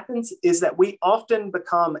often happens is that we often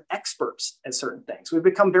become experts at certain things. We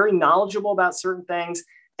become very knowledgeable about certain things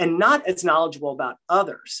and not as knowledgeable about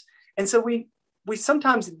others. And so we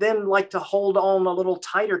sometimes then like to hold on a little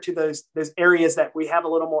tighter to those areas that we have a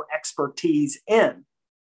little more expertise in.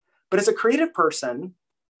 But as a creative person,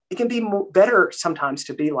 it can be better sometimes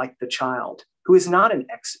to be like the child who is not an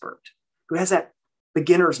expert, who has that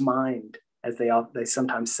beginner's mind, as they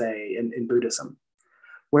sometimes say in Buddhism,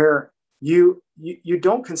 where you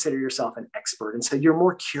don't consider yourself an expert. And so you're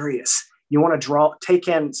more curious. You want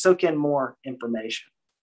to soak in more information.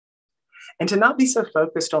 And to not be so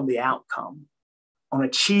focused on the outcome, on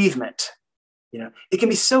achievement. It can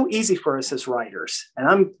be so easy for us as writers, and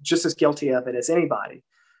I'm just as guilty of it as anybody,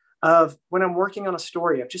 of when I'm working on a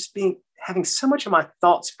story, of just having so much of my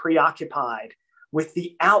thoughts preoccupied with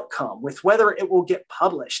the outcome, with whether it will get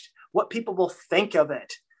published, what people will think of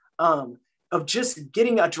it, of just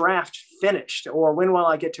getting a draft finished, or when will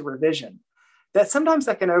I get to revision, that sometimes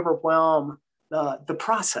that can overwhelm the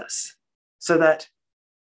process, so that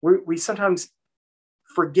we sometimes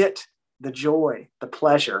forget the joy, the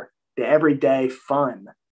pleasure, the everyday fun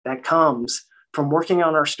that comes from working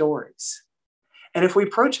on our stories. And if we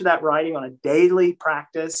approach that writing on a daily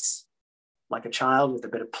practice, like a child with a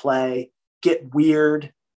bit of play, get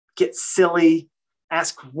weird, get silly,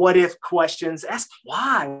 ask what if questions, ask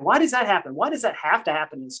why. Why does that happen? Why does that have to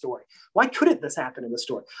happen in the story? Why couldn't this happen in the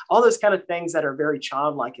story? All those kind of things that are very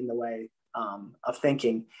childlike in the way of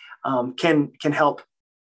thinking can help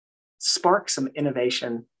spark some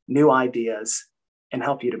innovation, new ideas, and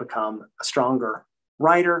help you to become a stronger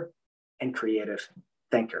writer and creative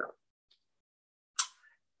thinker.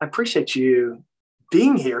 I appreciate you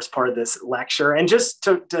being here as part of this lecture. And just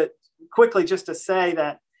to quickly, just to say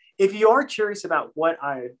that if you are curious about what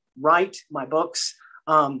I write, my books,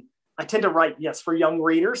 I tend to write, yes, for young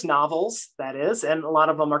readers, novels, that is, and a lot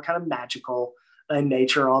of them are kind of magical in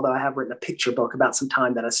nature, although I have written a picture book about some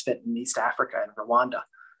time that I spent in East Africa and Rwanda.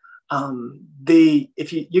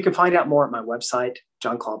 If you can find out more at my website,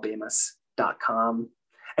 johnclaudebemis.com,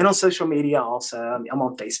 and on social media also. I'm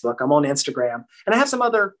on Facebook, I'm on Instagram, and I have some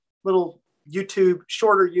other little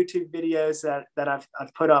shorter YouTube videos that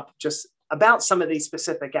I've put up just about some of these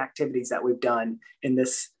specific activities that we've done in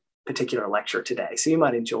this particular lecture today. So you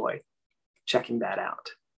might enjoy checking that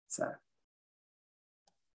out. So.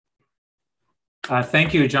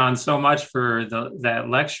 Thank you, John, so much for that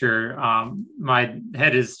lecture. My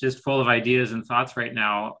head is just full of ideas and thoughts right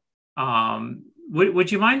now.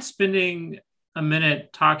 Would you mind spending a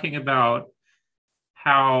minute talking about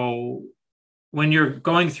how, when you're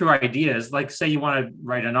going through ideas, like say you want to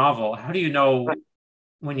write a novel, how do you know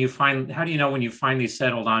when you finally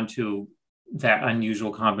settled onto that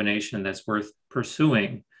unusual combination that's worth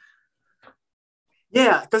pursuing?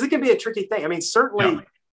 Yeah, because it can be a tricky thing. I mean, certainly.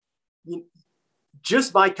 Yeah.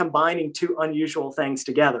 Just by combining two unusual things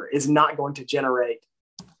together is not going to generate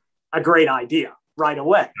a great idea right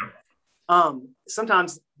away.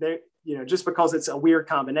 Sometimes just because it's a weird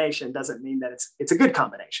combination doesn't mean that it's a good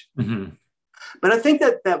combination. Mm-hmm. But I think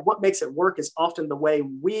that what makes it work is often the way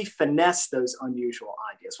we finesse those unusual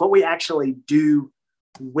ideas, what we actually do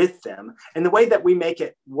with them, and the way that we make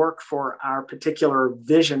it work for our particular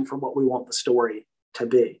vision for what we want the story to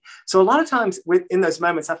be. So a lot of times in those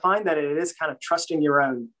moments, I find that it is kind of trusting your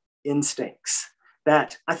own instincts,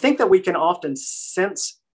 that I think that we can often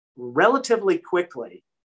sense relatively quickly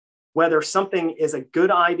whether something is a good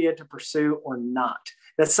idea to pursue or not.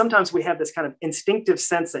 That sometimes we have this kind of instinctive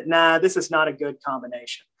sense that, nah, this is not a good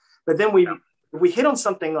combination. But then we hit on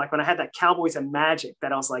something like when I had that Cowboys and Magic,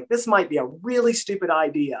 that I was like, this might be a really stupid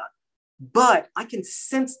idea, but I can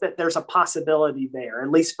sense that there's a possibility there, at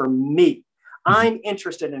least for me. I'm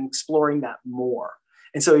interested in exploring that more.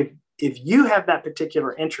 And so if you have that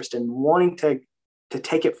particular interest in wanting to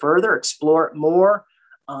take it further, explore it more,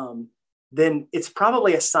 then it's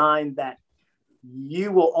probably a sign that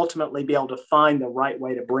you will ultimately be able to find the right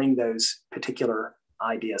way to bring those particular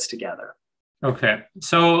ideas together. Okay.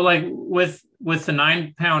 So like with the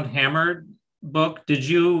 9-Pound Hammer book, did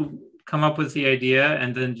you come up with the idea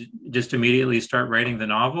and then just immediately start writing the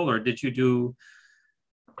novel, or did you do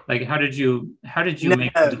like how did you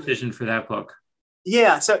make the decision for that book?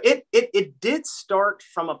 Yeah, so it did start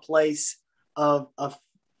from a place of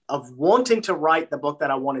wanting to write the book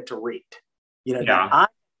that I wanted to read. You know, that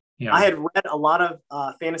I had read a lot of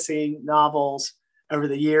fantasy novels over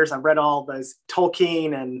the years. I've read all those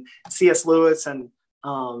Tolkien and C.S. Lewis and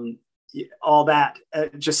all that,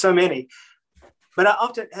 just so many. But I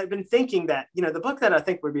often have been thinking that, you know, the book that I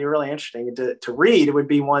think would be really interesting to read, it would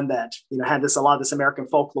be one that, you know, had a lot of this American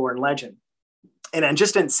folklore and legend. And I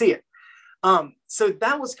just didn't see it. So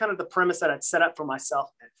that was kind of the premise that I'd set up for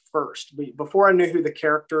myself at first, before I knew who the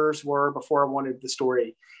characters were, before I wanted the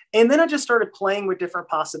story. And then I just started playing with different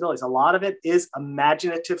possibilities. A lot of it is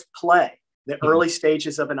imaginative play, the early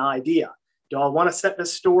stages of an idea. Do I want to set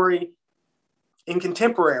this story in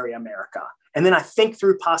contemporary America? And then I think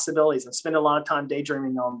through possibilities and spend a lot of time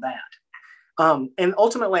daydreaming on that. And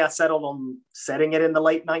ultimately, I settled on setting it in the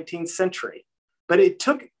late 19th century. But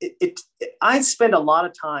I spend a lot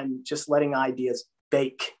of time just letting ideas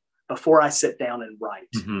bake before I sit down and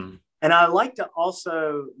write. Mm-hmm. And I like to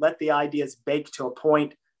also let the ideas bake to a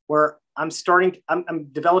point where I'm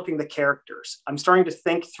developing the characters. I'm starting to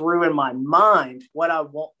think through in my mind what I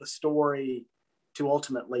want the story to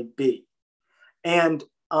ultimately be. And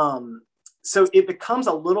so it becomes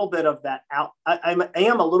a little bit of that I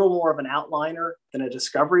am a little more of an outliner than a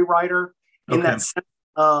discovery writer in that sense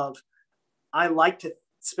of I like to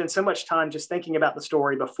spend so much time just thinking about the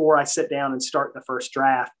story before I sit down and start the first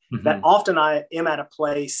draft, that often I am at a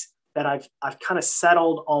place that I've kind of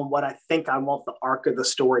settled on what I think I want the arc of the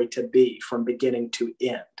story to be from beginning to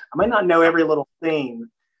end. I might not know every little thing,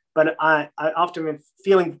 but I often am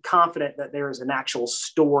feeling confident that there is an actual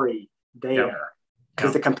story there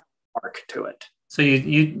with a compelling arc to it. So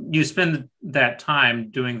you spend that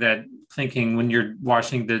time doing that thinking when you're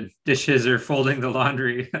washing the dishes or folding the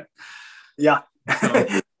laundry. Yeah. So,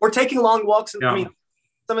 we're taking long walks. I mean,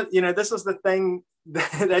 this was the thing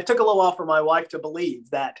that took a little while for my wife to believe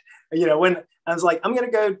that, you know, when I was like, I'm going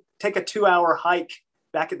to go take a 2-hour hike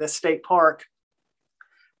back at the state park,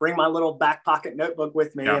 bring my little back pocket notebook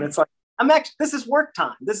with me. And it's like, this is work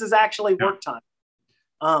time. This is actually work time.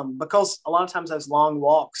 Because a lot of times those long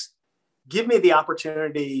walks give me the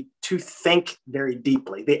opportunity to think very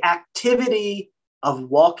deeply. The activity of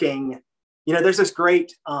walking, you know, there's this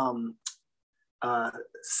great,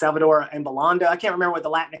 Salvador Ambulando. I can't remember what the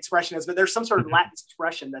Latin expression is, but there's some sort of Latin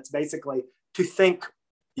expression that's basically to think,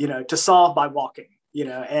 you know, to solve by walking, you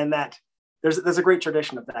know, and that there's a great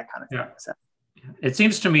tradition of that kind of thing. Yeah. So. It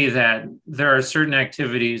seems to me that there are certain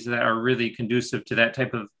activities that are really conducive to that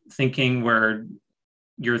type of thinking, where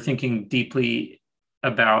you're thinking deeply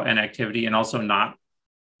about an activity and also not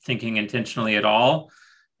thinking intentionally at all.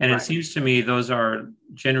 And It seems to me those are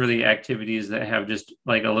generally activities that have just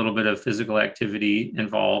like a little bit of physical activity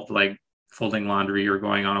involved, like folding laundry or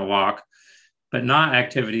going on a walk, but not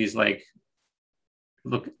activities like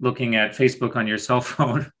looking at Facebook on your cell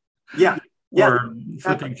phone. Or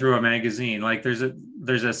flipping through a magazine. Like there's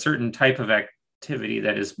a certain type of activity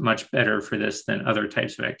that is much better for this than other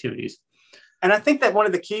types of activities. And I think that one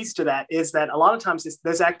of the keys to that is that a lot of times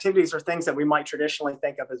those activities are things that we might traditionally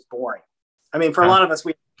think of as boring. I mean, for a lot of us,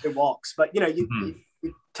 we do walks, but you know,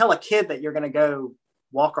 you tell a kid that you're going to go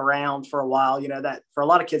walk around for a while, you know, that for a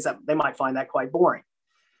lot of kids that they might find that quite boring.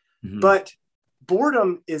 But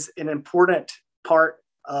boredom is an important part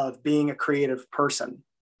of being a creative person,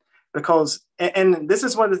 because, and this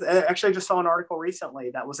is one I actually just saw an article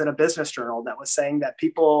recently that was in a business journal that was saying that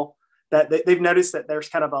people that they've noticed that there's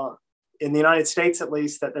kind of in the United States, at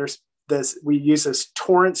least, that there's we use this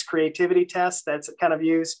Torrance creativity test that's kind of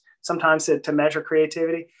used sometimes to measure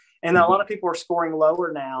creativity. And a lot of people are scoring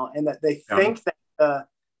lower now, and that they think that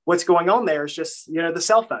what's going on there is just, you know, the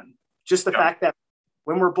cell phone, just the fact that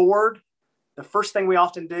when we're bored, the first thing we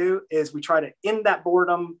often do is we try to end that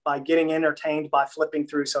boredom by getting entertained by flipping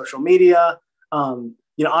through social media. You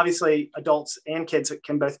know, obviously adults and kids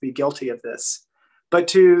can both be guilty of this, but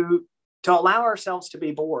to allow ourselves to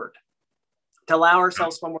be bored, to allow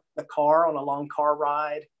ourselves when we're in the car on a long car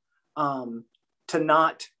ride, to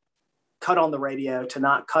not cut on the radio, to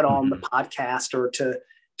not cut on the podcast, or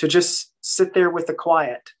to just sit there with the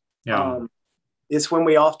quiet. is when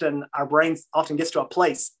our brains often gets to a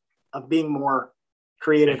place of being more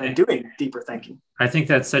creative and doing deeper thinking. I think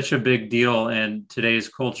that's such a big deal in today's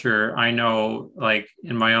culture. I know, like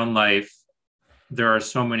in my own life, there are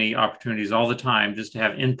so many opportunities all the time just to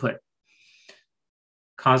have input,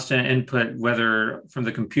 constant input, whether from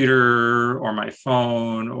the computer or my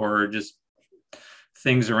phone or just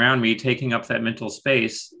things around me taking up that mental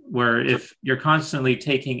space, where if you're constantly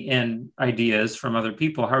taking in ideas from other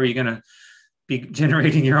people, how are you going to be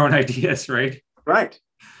generating your own ideas, right? Right.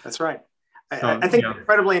 That's right. So, I think it's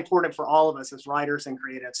incredibly important for all of us as writers and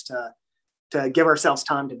creatives to give ourselves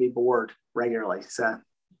time to be bored regularly. So,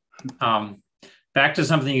 back to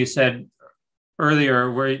something you said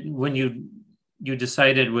earlier, where when you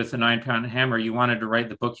decided with the 9-Pound Hammer, you wanted to write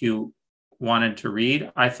the book you wanted to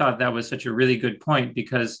read. I thought that was such a really good point,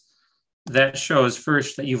 because that shows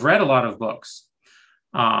first that you've read a lot of books,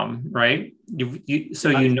 right? So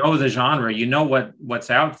you know the genre, you know what's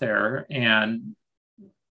out there,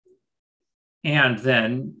 and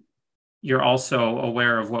then you're also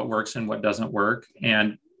aware of what works and what doesn't work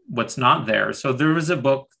and what's not there. So there was a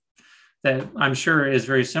book that I'm sure is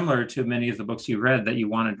very similar to many of the books you read that you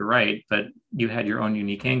wanted to write, but you had your own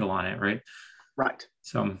unique angle on it, right? Right.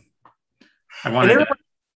 So I wanted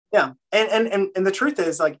yeah. And the truth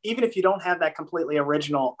is, like, even if you don't have that completely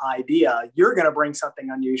original idea, you're going to bring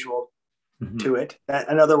something unusual to it that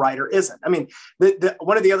another writer isn't. I mean,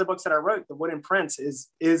 one of the other books that I wrote, The Wooden Prince, is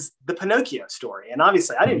the Pinocchio story. And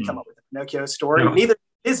obviously I didn't come up with the Pinocchio story, neither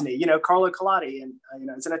Disney, Carlo Collodi, and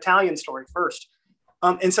it's an Italian story first.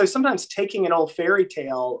 And so sometimes taking an old fairy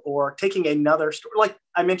tale or taking another story, like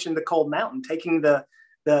I mentioned, The Cold Mountain, taking the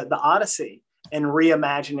Odyssey and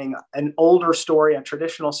reimagining an older story, a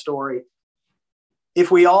traditional story. If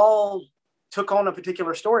we all took on a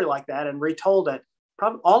particular story like that and retold it,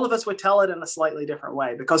 probably all of us would tell it in a slightly different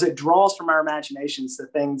way, because it draws from our imaginations the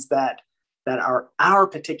things that are our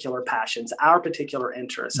particular passions, our particular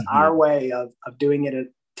interests, our way of doing it and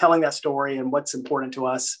telling that story and what's important to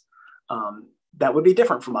us. That would be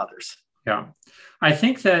different from others. Yeah. I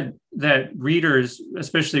think that readers,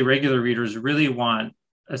 especially regular readers, really want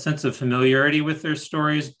a sense of familiarity with their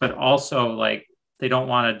stories, but also like they don't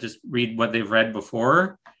want to just read what they've read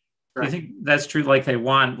before. Right. Do you think that's true? Like they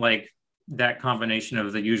want like that combination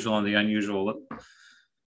of the usual and the unusual?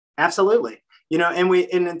 Absolutely.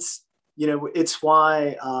 It's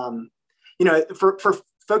why, for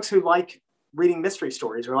folks who like reading mystery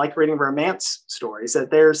stories or like reading romance stories, that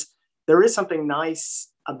there is something nice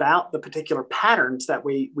about the particular patterns that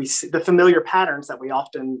we see, the familiar patterns that we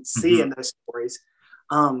often see in those stories.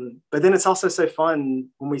 But then it's also so fun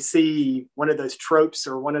when we see one of those tropes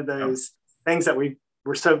or one of those things that we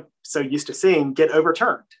were so used to seeing get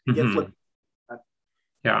overturned, get flipped.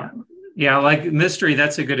 Yeah, like mystery,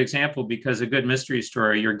 that's a good example, because a good mystery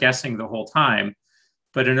story, you're guessing the whole time.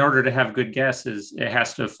 But in order to have good guesses, it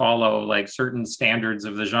has to follow like certain standards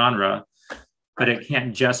of the genre. But it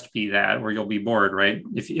can't just be that, or you'll be bored, right?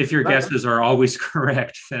 If your guesses are always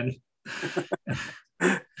correct, then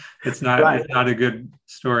it's not a good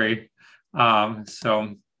story.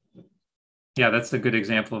 So yeah, that's a good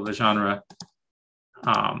example of the genre.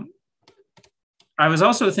 I was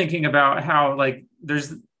also thinking about how like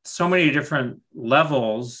there's so many different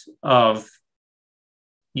levels of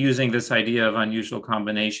using this idea of unusual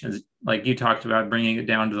combinations. Like you talked about bringing it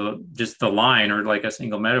down to just the line or like a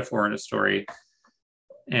single metaphor in a story.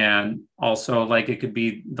 And also like it could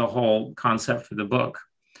be the whole concept for the book.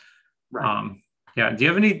 Right. Do you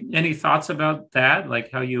have any thoughts about that?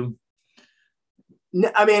 Like how you...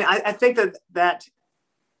 I mean, I think that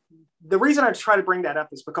the reason I try to bring that up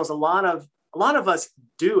is because a lot of us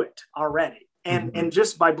do it already. And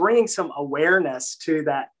just by bringing some awareness to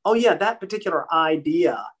that, that particular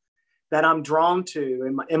idea that I'm drawn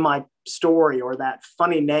to in my story, or that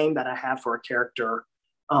funny name that I have for a character,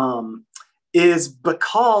 is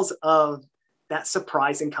because of that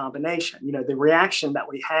surprising combination. The reaction that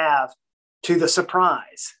we have to the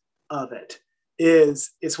surprise of it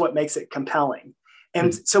is what makes it compelling.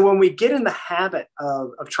 And so when we get in the habit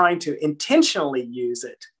of trying to intentionally use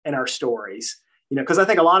it in our stories, because I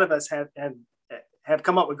think a lot of us have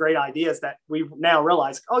come up with great ideas that we now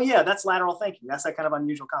realize, that's lateral thinking. That's that kind of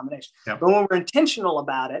unusual combination. Yeah. But when we're intentional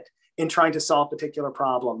about it in trying to solve particular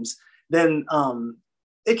problems, then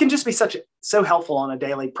it can just be so helpful on a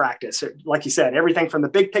daily practice. Like you said, everything from the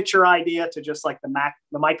big picture idea to just like the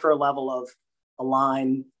micro level of a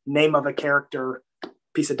line, name of a character,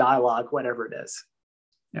 piece of dialogue, whatever it is.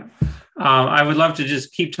 Yeah. I would love to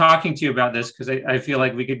just keep talking to you about this, because I feel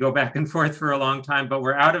like we could go back and forth for a long time, but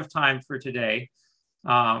we're out of time for today.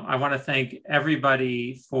 I want to thank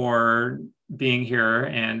everybody for being here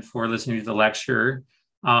and for listening to the lecture.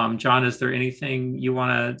 John, is there anything you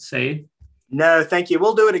want to say? No, thank you.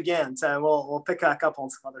 We'll do it again. So we'll pick up on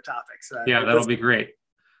some other topics. Yeah, that'll be great.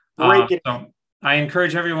 So I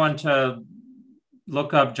encourage everyone to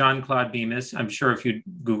look up John Claude Bemis. I'm sure if you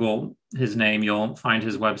Google his name, you'll find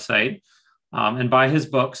his website, and buy his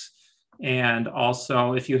books. And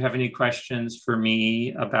also, if you have any questions for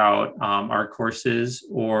me about our courses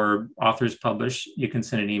or Authors Publish, you can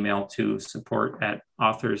send an email to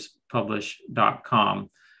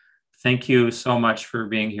support@authorspublish.com. Thank you so much for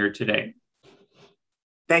being here today.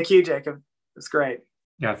 Thank you, Jacob. It's great.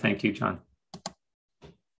 Yeah, thank you, John.